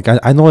game. Like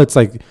I know it's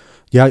like,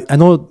 I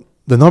know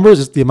the numbers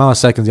is the amount of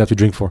seconds you have to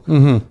drink for.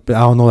 But I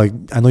don't know. Like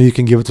I know you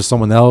can give it to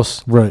someone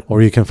else, Right?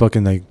 Or you can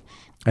fucking like,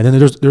 and then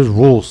there's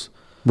rules,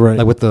 Right?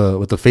 Like with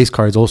the face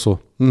cards also.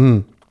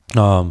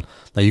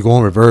 Like you go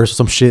in reverse,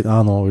 some shit.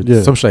 I don't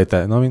know, some shit like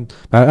that. You know what I mean?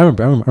 I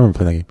remember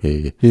playing that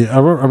game. Yeah. I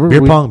remember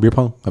beer pong. Beer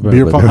pong. I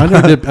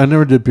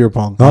never did beer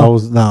pong. No? I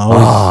was too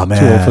old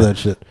for that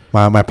shit.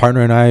 My partner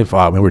and I,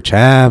 we were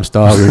champs,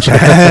 dog. We were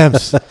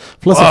champs.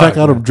 Plus the fact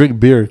I don't drink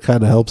beer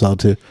kind of helps out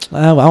too.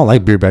 I don't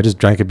like beer, but I just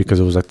drank it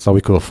because it was like that's all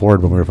we could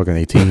afford when we were fucking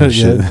 18 and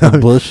shit.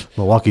 Bush,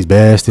 Milwaukee's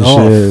Best and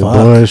shit. Fuck.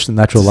 Bush,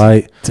 Natural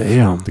Light.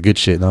 Damn, the good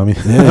shit. Know what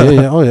I mean?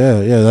 Yeah. Oh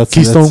yeah. That's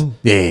Keystone.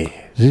 Yeah.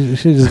 You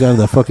should just got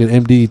that fucking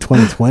MD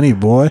 2020,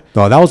 boy.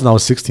 No, that was when I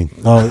was 16.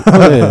 Oh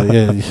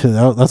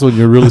yeah. That's when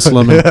you're really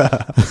slumming.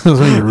 That's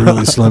when you're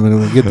really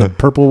slumming. Get the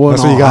purple one.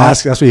 That's what you got.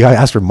 That's what you got to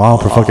ask for mom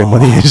for fucking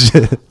money and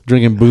shit.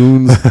 Drinking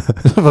Boone's,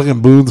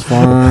 fucking Boone's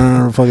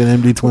Farm, fucking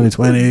MD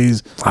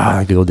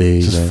 2020s. Good old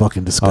days. Just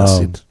fucking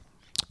disgusting.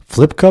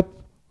 Flip cup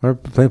or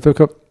playing flip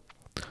cup.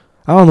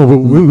 I don't know.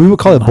 We would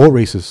call it boat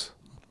races.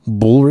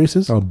 Bull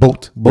races?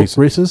 Boat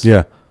races?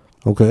 Yeah.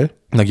 Okay.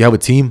 Like you have a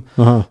team.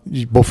 Uh-huh.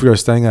 Both of you are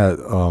standing at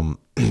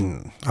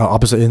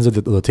opposite ends of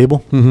the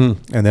table.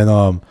 Mm-hmm. And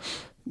then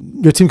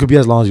your team could be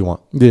as long as you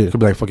want. Yeah. It could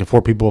be like fucking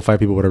 4 people, 5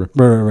 people, whatever.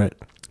 Right.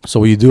 So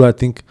what you do, I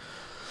think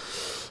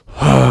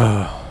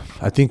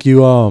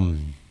you I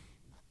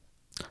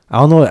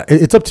don't know.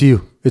 It's up to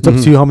you. It's up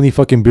to you how many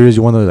fucking beers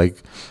you want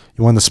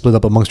to split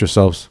up amongst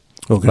yourselves.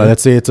 Okay. But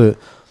let's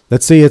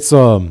say it's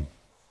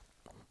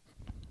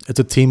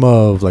a team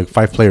of like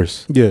 5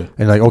 players. Yeah.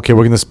 And like, okay,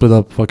 we're gonna split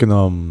up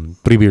fucking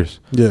 3 beers.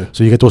 Yeah.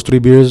 So you get those 3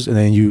 beers and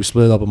then you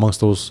split it up amongst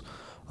those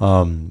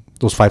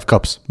 5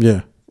 cups.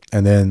 Yeah.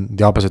 And then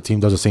the opposite team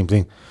does the same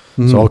thing.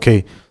 So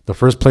okay, the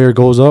first player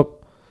goes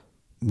up,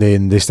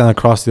 then they stand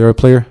across the other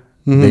player.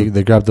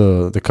 They grab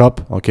the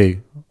cup. Okay,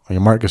 on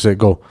your mark, set,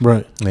 go.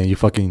 Right. And then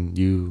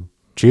you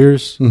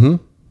cheers,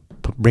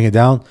 bring it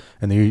down,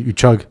 and then you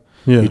chug.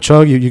 Yeah. You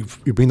chug, you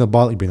bring the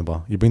ball, you bring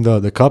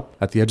the cup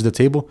at the edge of the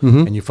table,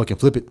 and you fucking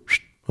flip it.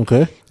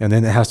 Okay. And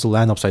then it has to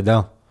land upside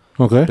down.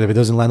 Okay. But if it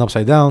doesn't land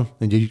upside down,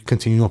 then you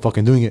continue on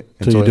fucking doing it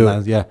until it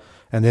lands. Yeah.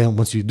 And then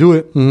once you do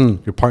it,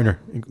 your partner,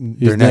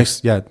 they're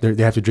next. Yeah,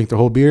 they have to drink the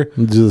whole beer,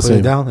 do the put same.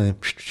 it down, and then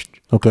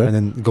Okay. and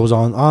then it goes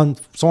on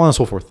so on and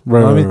so forth. Right,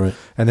 You know what right, I mean? right.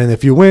 And then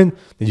if you win,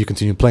 then you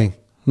continue playing.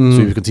 So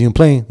if you continue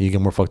playing, you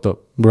get more fucked up.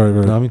 Right. You know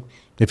what I mean?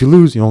 If you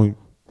lose, you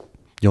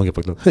don't get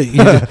fucked up. Hey,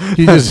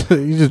 you just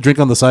drink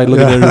on the side, look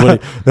at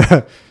everybody.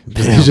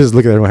 You just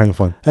look at everyone having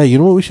fun. Hey, you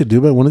know what we should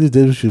do, man? One of these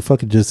days we should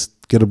fucking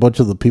just get a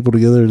bunch of the people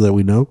together that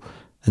we know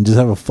and just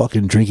have a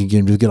fucking drinking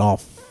game. Just get all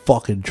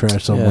fucking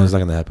trash somewhere. Yeah, it's not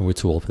gonna happen. We're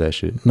too old for that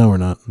shit. No, we're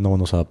not. No one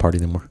knows how to party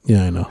anymore.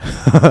 Yeah, I know.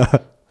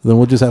 Then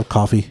we'll just have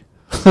coffee.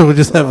 We'll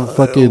just have a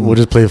fucking. We'll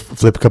just play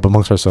flip cup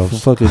amongst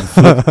ourselves. Fucking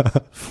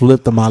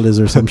flip tamales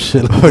or some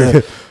shit like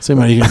that. Same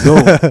way you can go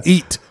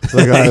eat.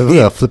 Like, we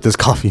gotta flip this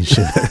coffee and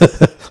shit.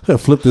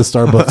 Flip this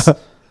Starbucks.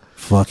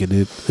 Fuck it,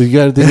 dude. You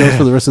got anything else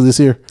for the rest of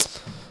this year?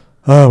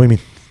 What do you mean?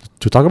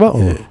 To talk about?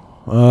 Yeah.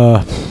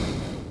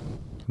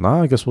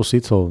 Nah, I guess we'll see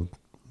till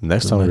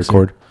next time we next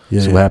record.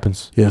 Yeah, See what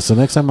happens. Yeah, so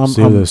next time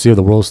See if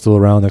the world's still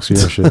around next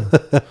year and shit.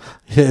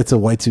 Yeah, it's a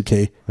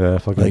Y2K. Yeah,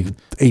 fucking Like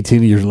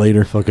 18 years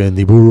later. fucking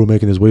Niburu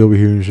making his way over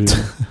here and shit.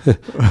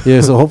 Yeah,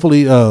 so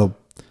hopefully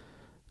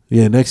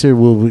next year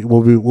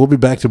we'll be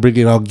back to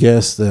bringing out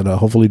guests and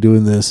hopefully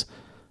doing this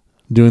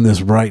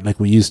right like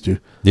we used to.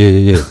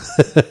 Yeah.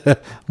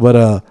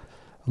 But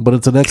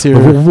until next year,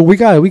 we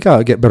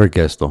gotta get better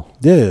guests though.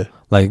 yeah.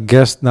 Like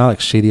guests, not like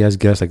shady ass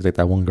guests like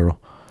that one girl.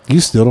 You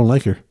still don't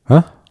like her.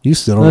 Huh? You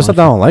still don't No, it's like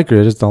not that I don't like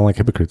her. I just don't like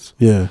hypocrites.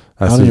 Yeah.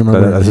 I That's don't even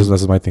remember her name.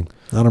 that's my thing.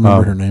 I don't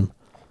remember her name.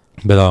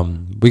 But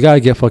we gotta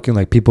get fucking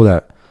like people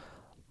that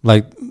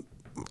like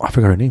I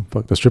forgot her name.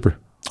 Fuck the stripper.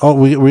 Oh,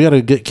 we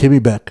gotta get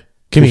Kimmy back.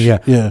 Kimmy,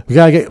 Yeah. We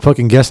gotta get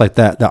fucking guests like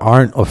that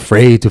aren't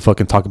afraid to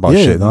fucking talk about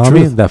Yeah, shit. You know what I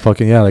truth. mean? That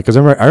fucking like because I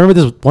remember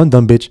this one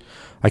dumb bitch.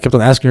 I kept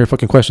on asking her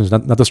fucking questions,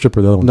 not the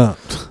stripper, the other one. No.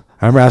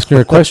 I remember asking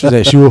her questions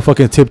that she will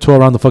fucking tiptoe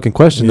around the fucking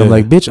question. Yeah. I'm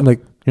like, bitch,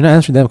 you're not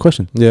answering that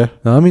question. Yeah. You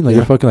know what I mean? Like Yeah.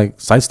 you're fucking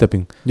like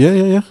sidestepping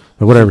Yeah.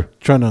 or whatever.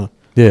 Trying to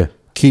Yeah.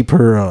 keep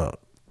her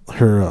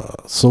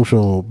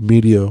social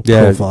media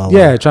profile.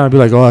 Yeah, trying to be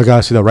like, oh, I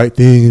gotta see the right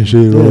thing and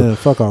shit. Yeah,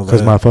 fuck all that.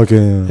 Because my fucking,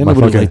 Ain't my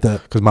nobody fucking, like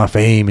that. because my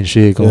fame and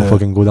shit gonna Yeah.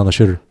 fucking go down the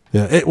shitter.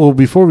 Yeah. Well,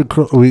 before we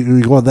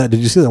go on that, did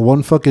you see that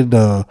one fucking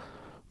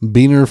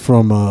beaner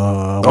from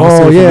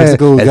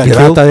Mexico El got Pirata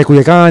killed? de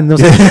Culiacán. No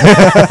sé.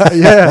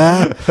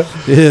 Yeah.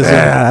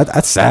 Yeah,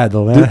 That's sad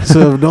though, man.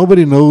 so if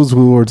nobody knows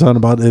who we're talking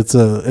about, it's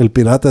El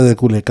Pirata de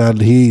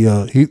Culiacán. He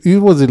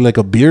was like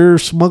a beer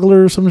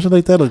smuggler or something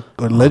like that,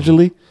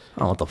 allegedly. I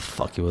don't know what the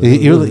fuck he was.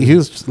 He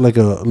was like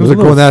a He was a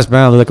grown ass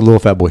man, looked like a little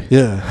fat boy.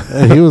 yeah.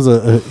 And he was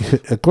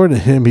according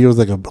to him, he was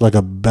like a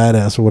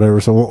badass or whatever.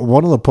 So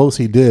one of the posts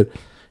he did,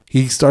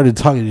 he started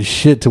talking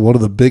shit to one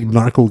of the big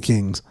narco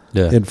kings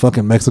in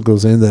fucking Mexico,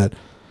 saying that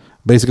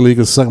basically you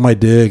can suck my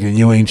dick and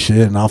you ain't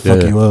shit and I'll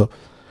fuck you up.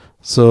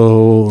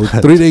 So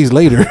 3 days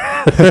later,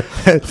 3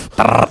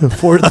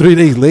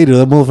 days later,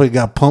 that motherfucker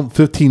got pumped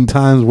 15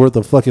 times worth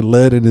of fucking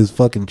lead in his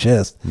fucking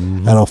chest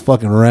at a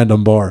fucking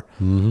random bar.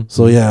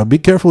 So yeah, be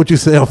careful what you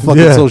say on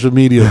fucking social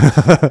media,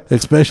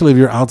 especially if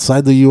you're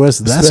outside the U.S.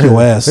 That's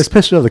your ass.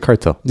 Especially of the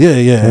cartel. Yeah.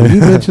 If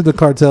you mention the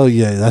cartel,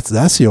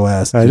 that's your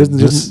ass.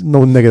 Just no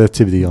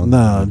negativity on.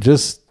 No,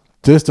 just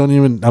don't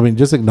even. I mean,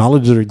 just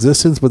acknowledge their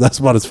existence, but that's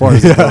about as far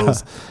as it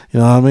goes. You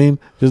know what I mean?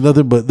 There's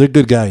nothing, but they're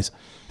good guys.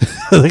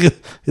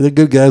 They're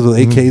good guys with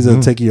AKs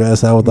that take your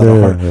ass out without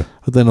a heart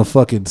within a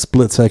fucking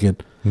split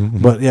second.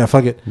 But yeah,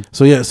 fuck it.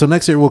 So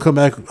next year we'll come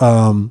back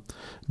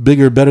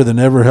bigger, better than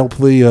ever.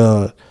 Hopefully,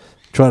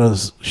 try to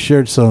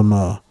share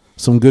some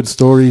good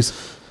stories.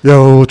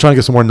 Yo, we're trying to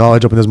get some more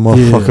knowledge up in this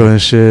motherfucker and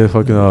shit.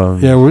 Fucking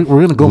yeah, we're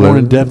gonna go more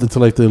in depth into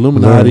like the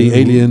Illuminati,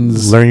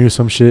 aliens, learn you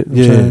some shit.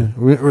 Yeah,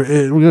 we're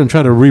gonna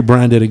try to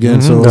rebrand it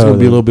again, so it's gonna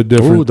be a little bit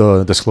different. Ooh,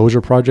 the Disclosure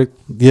Project.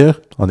 Yeah,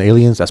 on the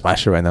aliens. That's my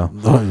shit right now.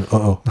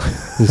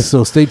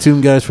 So stay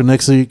tuned, guys, for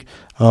next week,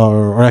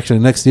 or actually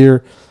next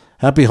year.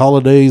 Happy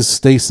holidays.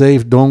 Stay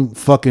safe. Don't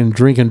fucking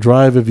drink and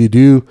drive. If you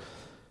do,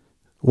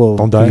 well,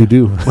 don't die. You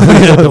do.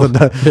 Don't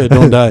die. Yeah,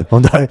 don't die.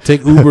 Don't die.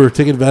 Take Uber.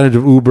 Take advantage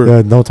of Uber.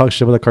 Yeah, don't talk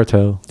shit about the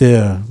cartel.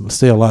 Yeah.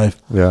 Stay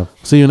alive. Yeah.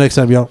 See you next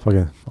time, y'all.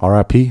 Fucking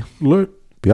R.I.P. Alert.